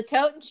 So the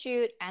tote and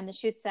chute and the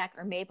chute sack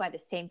are made by the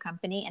same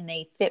company and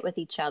they fit with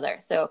each other.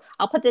 So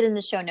I'll put that in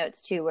the show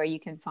notes too, where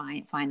you can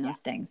find those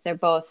things. They're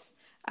both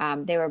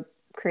they were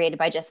created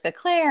by Jessica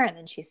Clare, and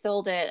then she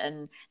sold it,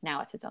 and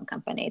now it's its own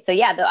company. So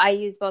I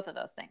use both of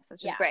those things.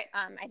 Which is great.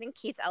 I think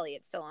Keith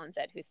Elliott still owns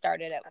it, who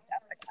started it with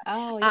Jessica.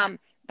 Oh yeah.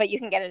 But you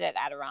can get it at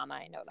Adorama.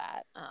 I know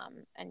that.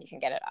 And you can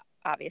get it,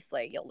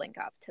 obviously, you'll link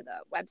up to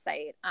the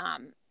website. I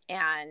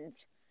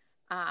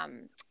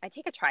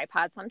take a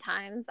tripod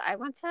sometimes. I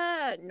went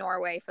to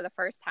Norway for the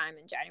first time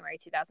in January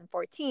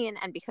 2014.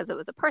 And because it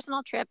was a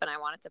personal trip and I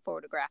wanted to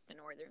photograph the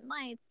Northern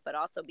Lights, but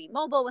also be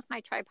mobile with my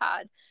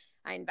tripod,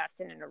 I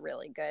invested in a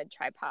really good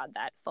tripod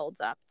that folds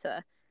up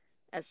to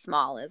as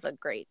small as a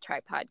great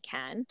tripod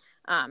can.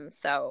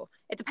 So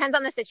it depends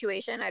on the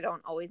situation. I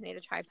don't always need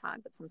a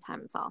tripod, but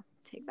sometimes I'll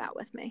take that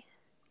with me.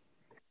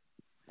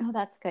 Oh,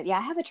 that's good. Yeah,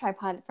 I have a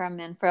tripod from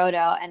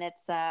Manfrotto, and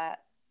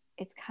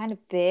it's kind of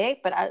big,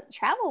 but a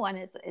travel one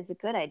is a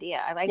good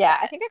idea. I like Yeah,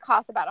 that. I think it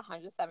costs about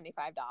 $175,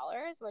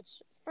 which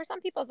for some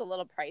people is a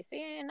little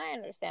pricey, and I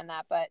understand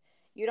that, but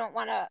you don't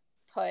want to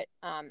put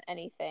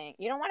anything.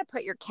 You don't want to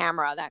put your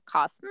camera that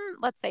costs,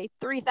 let's say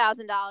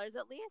 $3,000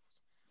 at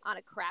least, on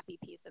a crappy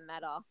piece of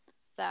metal.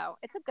 So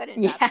it's a good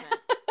investment.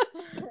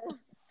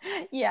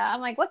 Yeah,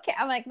 I'm like,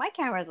 I'm like, my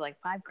camera's like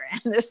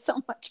 $5,000. There's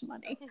so much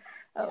money.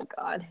 Oh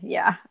God,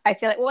 yeah. I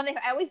feel like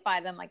I always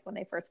buy them like when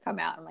they first come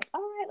out. I'm like,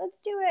 all right, let's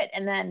do it,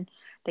 and then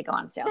they go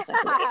on sale.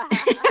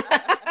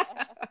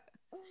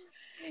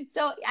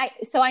 So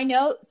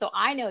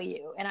I know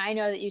you, and I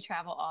know that you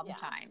travel all the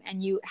time,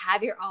 and you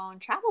have your own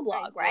travel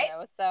blog, right?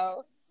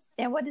 So,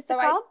 and what is it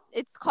called?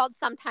 It's called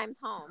Sometimes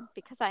Home,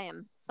 because I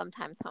am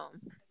sometimes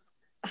home.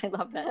 I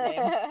love that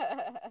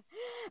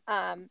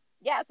name.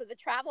 Yeah, so the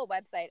travel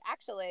website,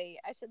 actually,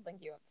 I should link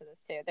you up to this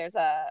too. There's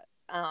a,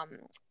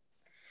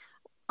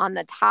 on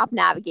the top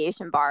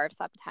navigation bar of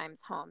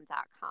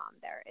sometimeshome.com,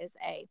 there is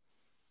a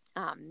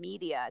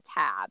media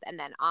tab. And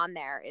then on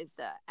there is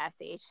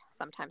the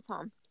Sometimes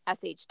Home,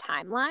 SH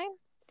timeline.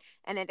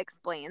 And it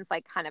explains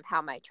like kind of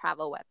how my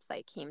travel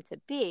website came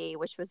to be,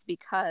 which was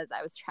because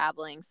I was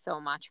traveling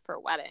so much for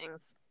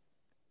weddings.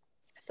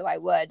 So I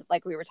would,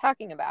 like we were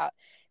talking about,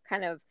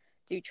 kind of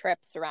do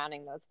trips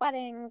surrounding those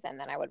weddings, and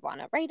then I would want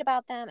to write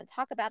about them and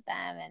talk about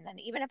them. And then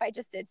even if I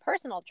just did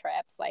personal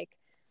trips, like,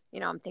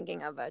 I'm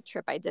thinking of a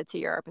trip I did to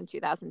Europe in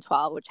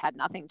 2012, which had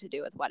nothing to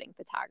do with wedding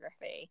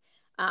photography.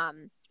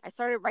 I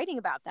started writing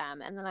about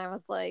them, and then I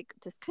was like,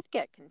 this could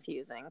get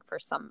confusing for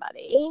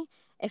somebody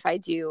if I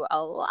do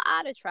a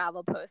lot of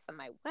travel posts on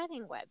my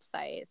wedding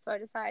website. So I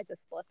decided to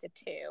split the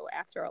two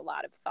after a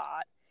lot of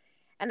thought.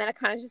 And then it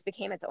kind of just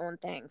became its own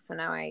thing. So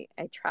now I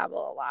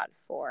travel a lot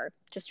for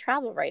just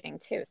travel writing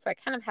too. So I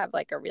kind of have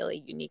like a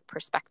really unique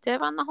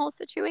perspective on the whole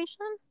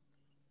situation.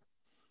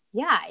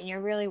 Yeah, and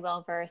you're really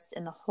well versed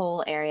in the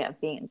whole area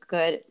of being a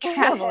good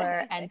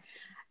traveler,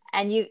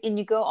 and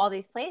you go all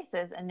these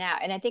places, and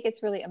I think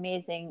it's really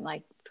amazing,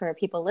 like for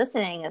people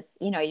listening, is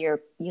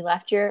you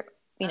left your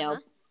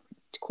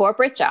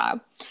corporate job,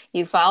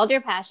 you followed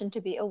your passion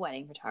to be a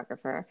wedding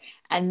photographer,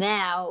 and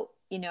now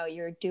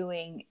you're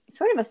doing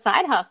sort of a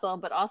side hustle,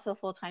 but also a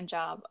full-time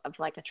job of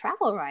like a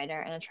travel writer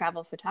and a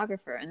travel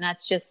photographer. And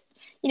that's just,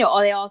 they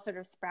all sort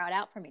of sprout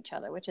out from each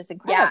other, which is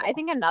incredible. Yeah, I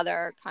think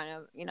another kind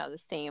of, the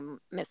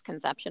same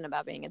misconception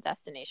about being a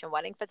destination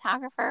wedding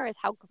photographer is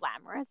how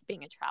glamorous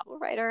being a travel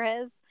writer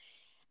is.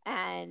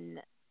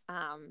 And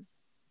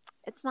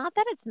it's not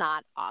that it's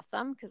not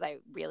awesome, because I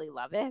really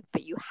love it,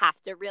 but you have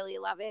to really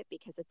love it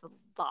because it's a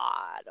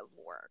lot of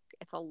work.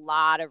 It's a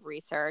lot of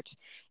research.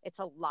 It's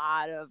a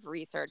lot of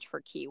research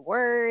for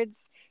keywords.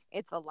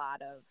 It's a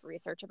lot of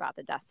research about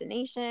the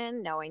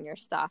destination, knowing your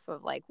stuff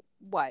of like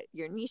what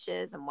your niche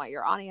is and what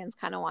your audience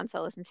kind of wants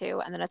to listen to.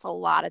 And then it's a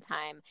lot of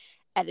time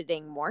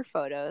editing more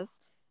photos,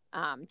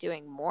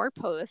 doing more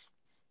posts,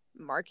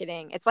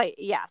 marketing. It's like,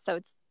 yeah,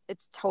 so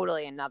it's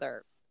totally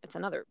another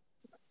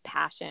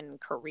passion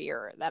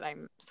career that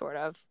I'm sort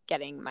of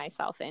getting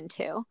myself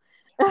into.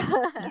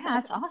 Yeah,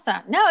 that's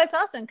awesome. No, it's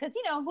awesome because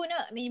who knows?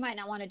 I mean, you might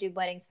not want to do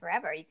weddings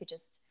forever. You could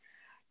just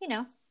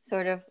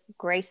sort of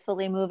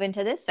gracefully move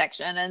into this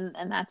section,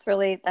 and that's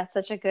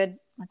a good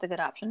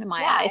option in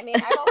my eyes. I mean,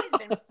 I've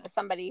always been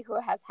somebody who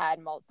has had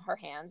her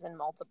hands in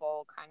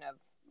multiple kind of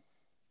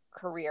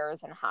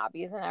careers and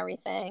hobbies and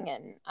everything,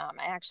 and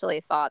I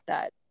actually thought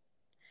that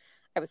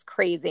I was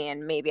crazy,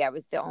 and maybe I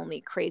was the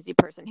only crazy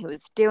person who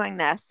was doing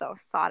this. So I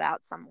sought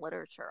out some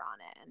literature on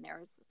it. And there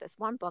was this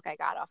one book I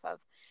got off of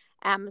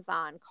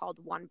Amazon called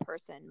One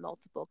Person,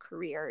 Multiple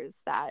Careers,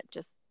 that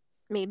just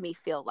made me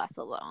feel less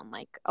alone.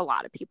 Like, a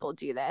lot of people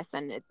do this,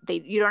 and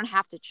you don't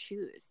have to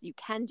choose. You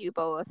can do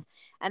both.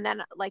 And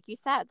then, like you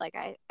said, like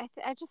I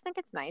just think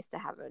it's nice to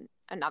have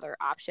another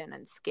option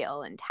and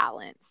skill and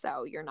talent,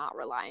 so you're not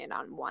reliant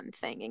on one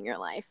thing in your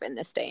life in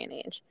this day and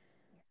age.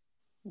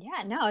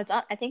 Yeah, no,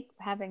 I think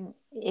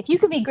if you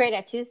could be great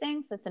at two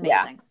things, that's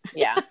amazing.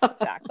 Yeah,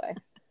 exactly.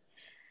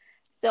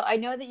 So I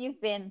know that you've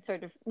been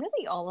sort of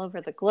really all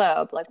over the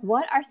globe. Like,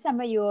 what are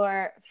some of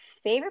your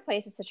favorite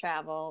places to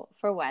travel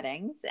for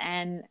weddings?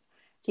 And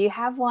do you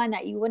have one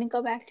that you wouldn't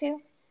go back to?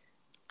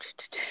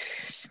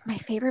 My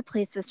favorite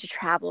places to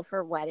travel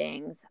for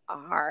weddings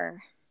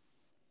are,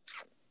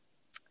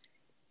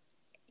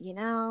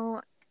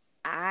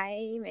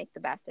 I make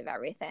the best of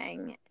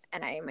everything,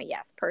 and I am a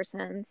yes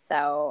person.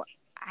 So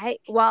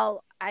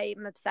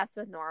I'm obsessed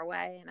with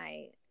Norway, and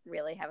I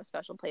really have a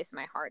special place in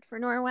my heart for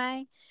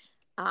Norway.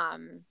 I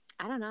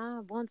don't know. I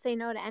won't say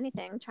no to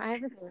anything. Try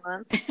everything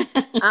once.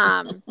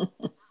 I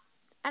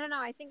don't know.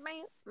 I think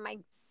my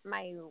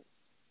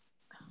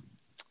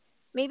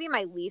maybe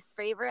my least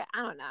favorite.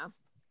 I don't know.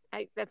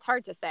 That's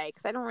hard to say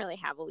because I don't really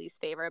have a least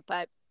favorite.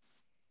 But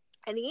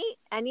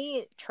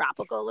any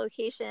tropical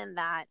location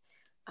that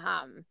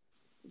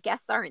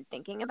guests aren't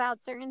thinking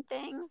about certain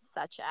things,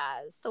 such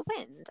as the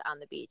wind on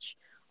the beach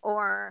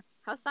or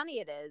how sunny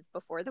it is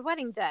before the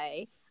wedding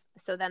day.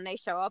 So then they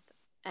show up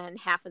and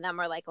half of them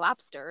are like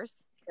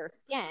lobsters, their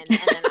skin, and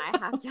then I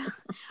have to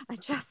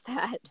adjust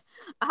that.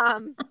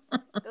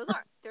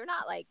 They're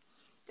not like,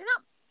 they're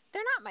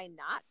not my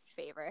not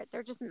favorite.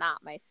 They're just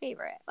not my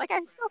favorite. Like,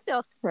 I still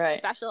feel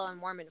special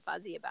and warm and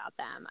fuzzy about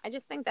them. I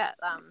just think that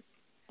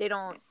they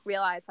don't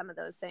realize some of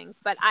those things.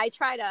 But I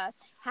try to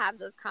have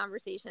those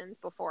conversations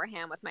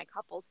beforehand with my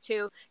couples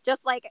too.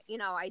 Just like,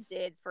 I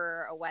did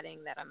for a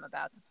wedding that I'm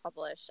about to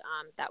publish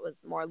that was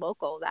more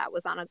local, that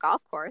was on a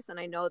golf course. And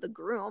I know the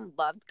groom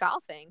loved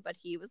golfing, but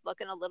he was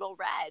looking a little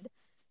red.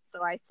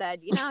 So I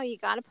said, you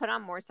got to put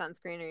on more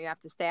sunscreen, or you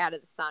have to stay out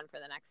of the sun for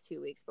the next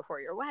 2 weeks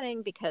before your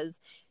wedding, because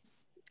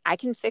I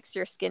can fix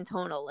your skin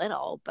tone a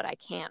little, but I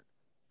can't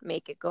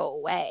make it go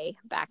away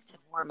back to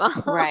normal.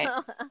 Right.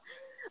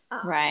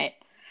 Right.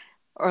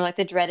 Or like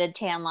the dreaded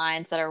tan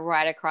lines that are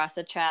right across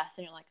the chest,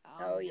 and you're like,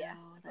 oh yeah,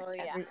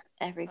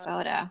 every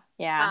photo.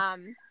 Yeah.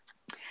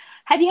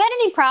 Have you had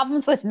any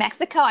problems with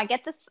Mexico? I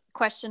get this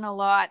question a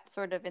lot,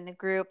 sort of in the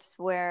groups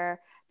where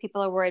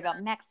people are worried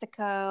about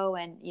Mexico,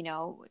 and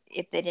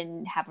if they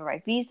didn't have a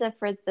right visa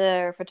for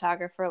the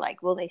photographer,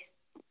 like, will they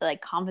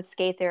like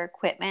confiscate their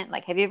equipment?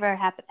 Like, have you ever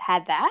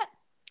had that?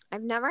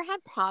 I've never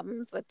had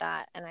problems with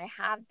that, and I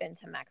have been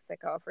to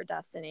Mexico for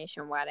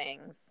destination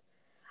weddings.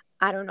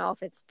 I don't know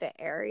if it's the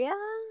area.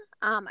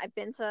 I've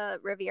been to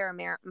Riviera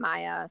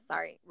Maya,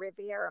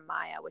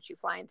 which you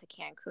fly into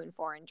Cancun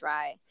for and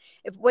dry.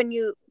 When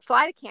you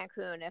fly to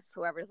Cancun, if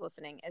whoever's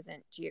listening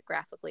isn't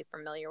geographically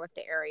familiar with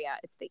the area,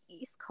 it's the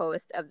east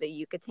coast of the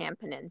Yucatan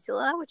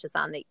Peninsula, which is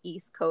on the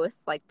east coast,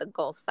 like the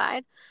Gulf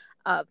side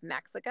of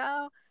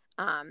Mexico.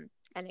 And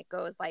it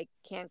goes like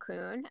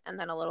Cancun, and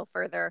then a little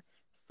further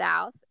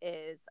south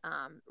is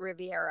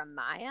Riviera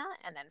Maya,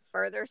 and then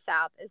further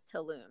south is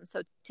Tulum.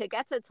 So to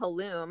get to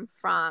Tulum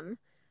from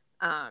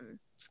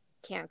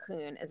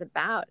Cancun it's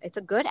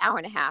a good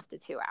 1.5 to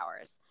 2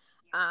 hours.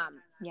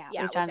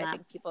 Which I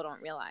think people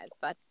don't realize,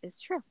 but it's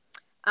true.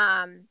 So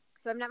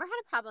I've never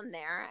had a problem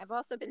there. I've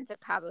also been to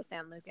Cabo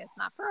San Lucas,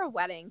 not for a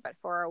wedding, but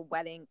for a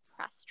wedding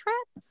press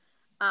trip.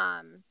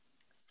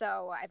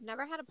 So I've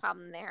never had a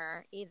problem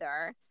there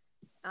either.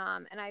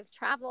 And I've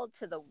traveled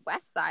to the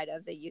west side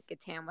of the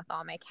Yucatan with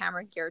all my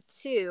camera gear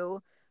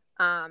too.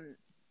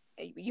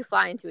 You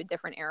fly into a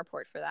different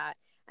airport for that,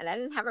 and I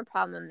didn't have a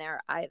problem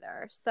there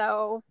either.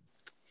 So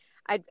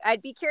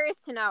I'd be curious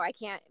to know.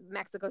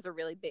 Mexico's a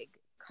really big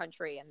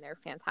country, and they're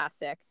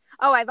fantastic.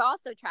 Oh, I've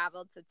also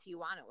traveled to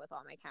Tijuana with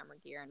all my camera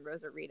gear, and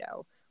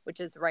Rosarito, which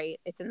is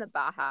it's in the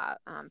Baja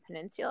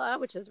Peninsula,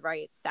 which is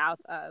right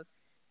south of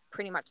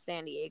pretty much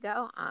San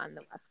Diego on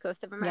the west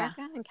coast of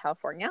America in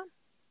California.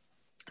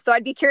 So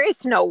I'd be curious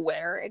to know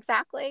where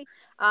exactly.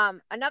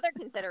 Another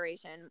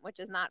consideration,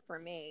 which is not for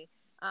me,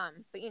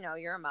 but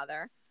you're a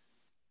mother,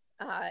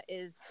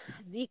 is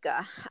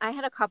Zika. I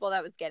had a couple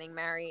that was getting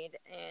married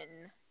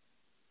in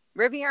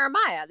Riviera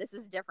Maya. This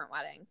is a different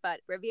wedding, but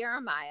Riviera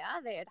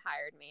Maya, they had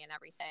hired me and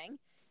everything,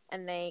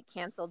 and they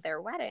canceled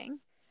their wedding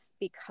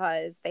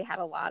because they had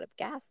a lot of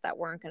guests that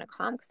weren't going to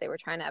come because they were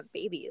trying to have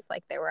babies.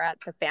 Like, they were at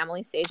the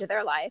family stage of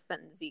their life,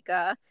 and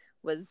Zika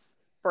was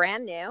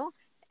brand new.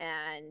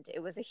 And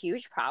it was a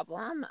huge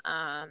problem,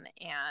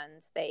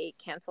 and they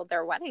canceled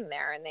their wedding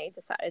there, and they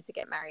decided to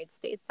get married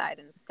stateside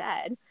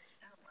instead.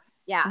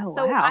 Yeah, oh,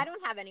 so wow. I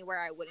don't have anywhere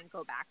I wouldn't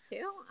go back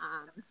to,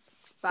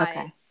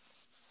 but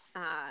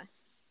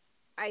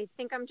I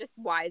think I'm just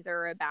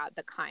wiser about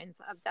the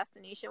kinds of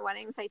destination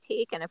weddings I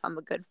take and if I'm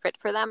a good fit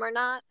for them or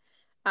not.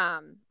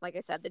 Like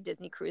I said, the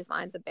Disney Cruise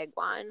Line's a big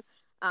one.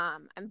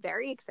 I'm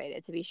very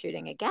excited to be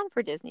shooting again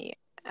for Disney.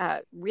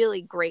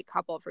 Really great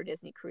couple for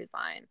Disney Cruise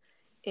Line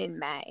in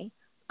May.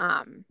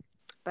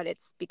 But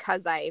it's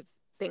because I've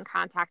been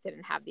contacted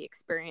and have the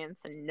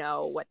experience and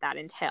know what that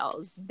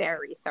entails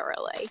very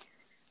thoroughly.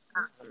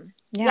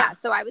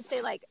 So I would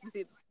say, like,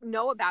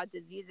 know about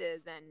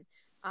diseases and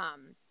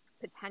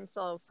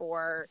potential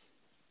for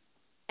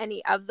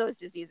any of those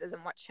diseases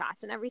and what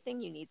shots and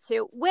everything you need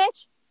to,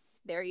 which,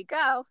 there you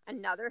go,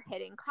 another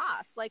hidden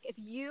cost. Like, if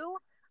you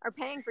are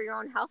paying for your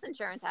own health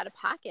insurance out of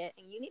pocket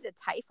and you need a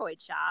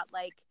typhoid shot,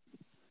 like,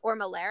 or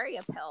malaria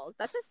pills,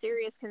 that's a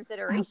serious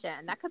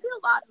consideration. That could be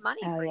a lot of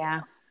money for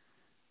you.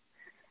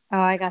 Oh,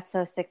 I got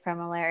so sick from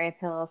malaria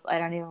pills. I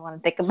don't even want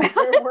to think about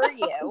Where it. were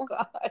you? Oh,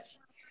 gosh.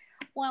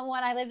 Well,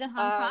 when I lived in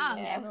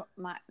Hong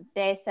Kong,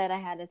 they said I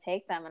had to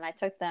take them, and I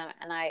took them,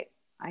 and I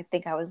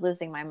think I was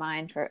losing my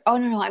mind for,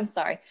 no, I'm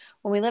sorry.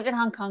 When we lived in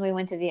Hong Kong, we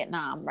went to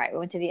Vietnam, right? We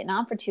went to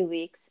Vietnam for 2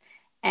 weeks,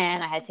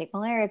 and I had to take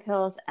malaria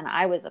pills, and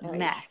I was a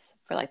mess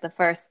for like the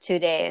first 2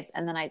 days.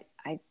 And then I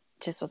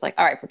just was like,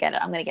 all right, forget it.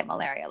 I'm going to get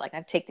malaria. Like,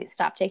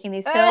 stop taking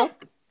these pills.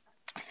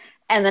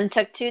 And then it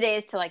took 2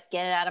 days to like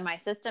get it out of my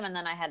system. And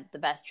then I had the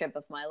best trip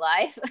of my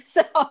life.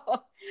 So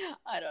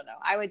I don't know.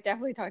 I would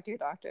definitely talk to your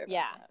doctor about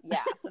that.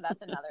 Yeah. So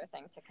that's another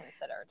thing to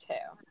consider too.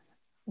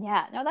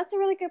 Yeah, no, that's a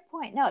really good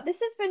point. No, this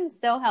has been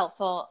so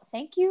helpful.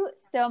 Thank you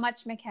so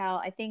much, Mikkel.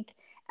 I think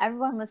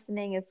everyone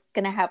listening is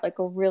going to have like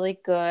a really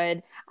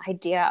good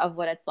idea of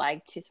what it's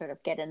like to sort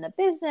of get in the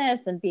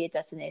business and be a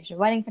destination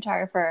wedding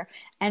photographer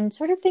and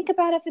sort of think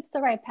about if it's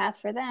the right path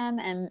for them.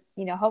 And,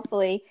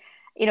 hopefully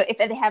if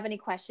they have any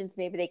questions,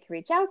 maybe they can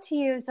reach out to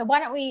you. So why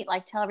don't we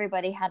tell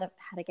everybody how to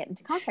get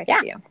into contact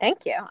with you?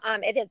 Thank you.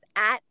 It is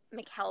at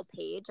Mikkel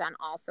Page on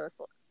all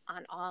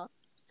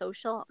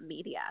social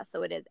media.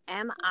 So it is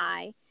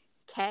MIKKELPAIGE.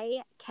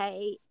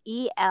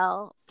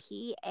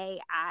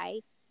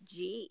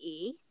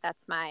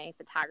 That's my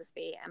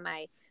photography, and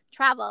my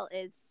travel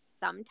is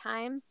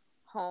Sometimes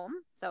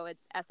Home. So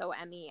it's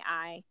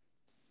SOMEI.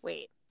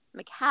 Wait,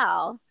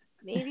 Mikkel.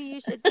 Maybe you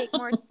should take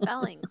more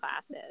spelling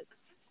classes.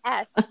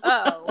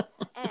 SOMETIMES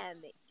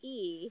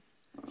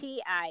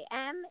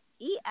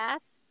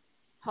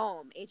Home,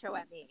 HOME.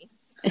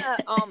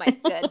 Oh my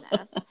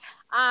goodness.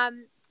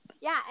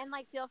 Yeah, and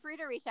feel free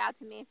to reach out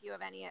to me if you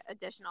have any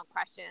additional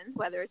questions,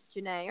 whether it's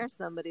Janae or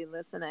somebody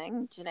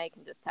listening. Janae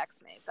can just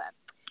text me, but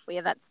we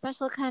have that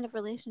special kind of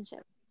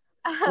relationship.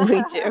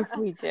 We do.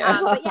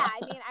 But yeah,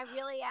 I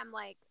really am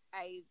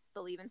I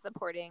believe in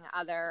supporting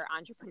other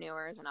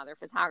entrepreneurs and other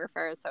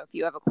photographers. So if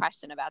you have a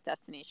question about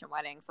destination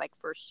weddings,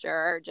 for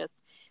sure,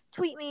 just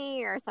tweet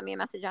me or send me a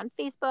message on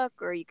Facebook,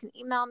 or you can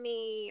email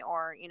me,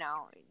 or,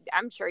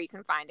 I'm sure you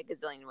can find a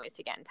gazillion ways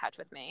to get in touch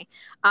with me.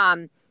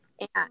 And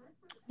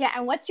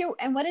what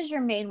is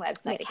your main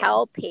website?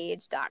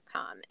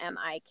 MikkelPage.com,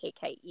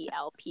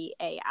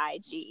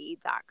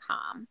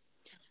 MIKKELPAIGE.com.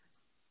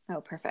 Oh,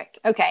 perfect.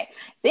 Okay.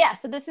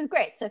 So this is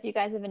great. So if you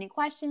guys have any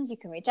questions, you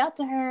can reach out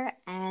to her,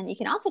 and you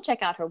can also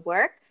check out her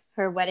work,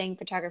 her wedding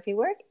photography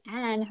work,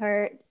 and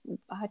her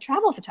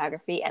travel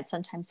photography at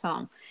Sometimes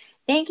Home.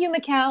 Thank you,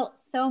 Mikkel,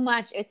 so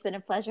much. It's been a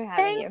pleasure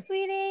having you. Thanks,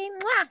 sweetie.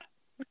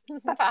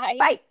 Mwah. Bye.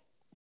 Bye.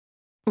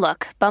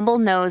 Look, Bumble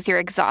knows you're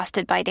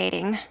exhausted by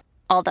dating.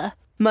 All the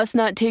must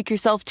not take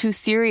yourself too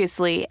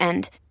seriously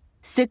and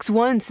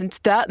 6'1" since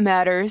that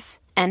matters.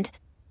 And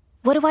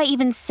what do I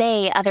even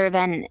say other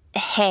than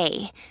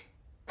hey?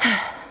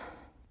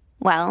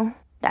 Well,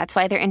 that's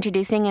why they're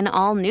introducing an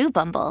all-new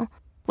Bumble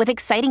with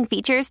exciting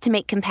features to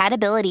make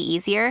compatibility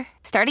easier,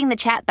 starting the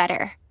chat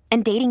better,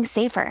 and dating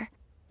safer.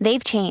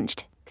 They've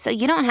changed, so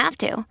you don't have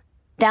to.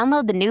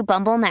 Download the new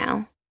Bumble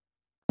now.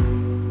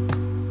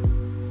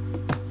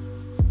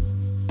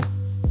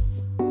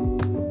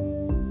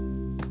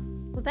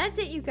 Well, that's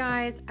it, you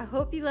guys. I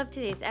hope you loved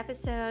today's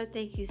episode.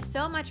 Thank you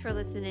so much for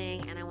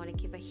listening, and I want to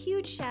give a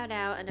huge shout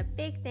out and a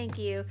big thank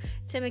you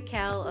to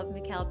Mikkel of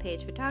Mikkel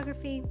Page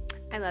Photography.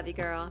 I love you,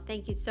 girl.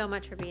 Thank you so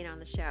much for being on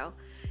the show.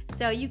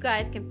 So you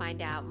guys can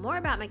find out more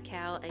about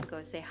Mikkel and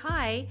go say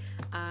hi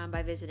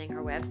by visiting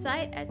her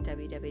website at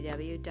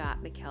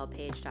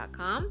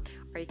www.mikkelpage.com,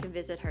 or you can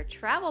visit her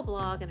travel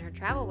blog and her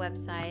travel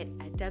website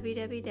at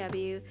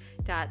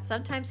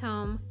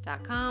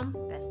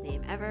www.sometimeshome.com. Best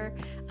name ever.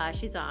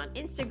 She's on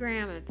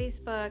Instagram and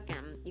Facebook,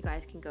 and you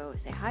guys can go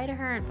say hi to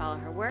her and follow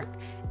her work.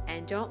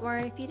 And don't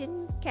worry if you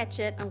didn't catch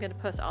it. I'm going to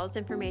post all this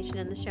information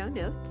in the show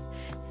notes.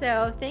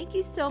 So thank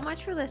you so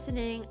much for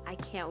listening. I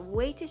can't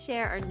wait to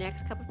share our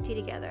next cup of tea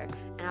together,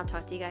 and I'll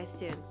talk to you guys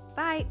soon.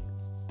 Bye.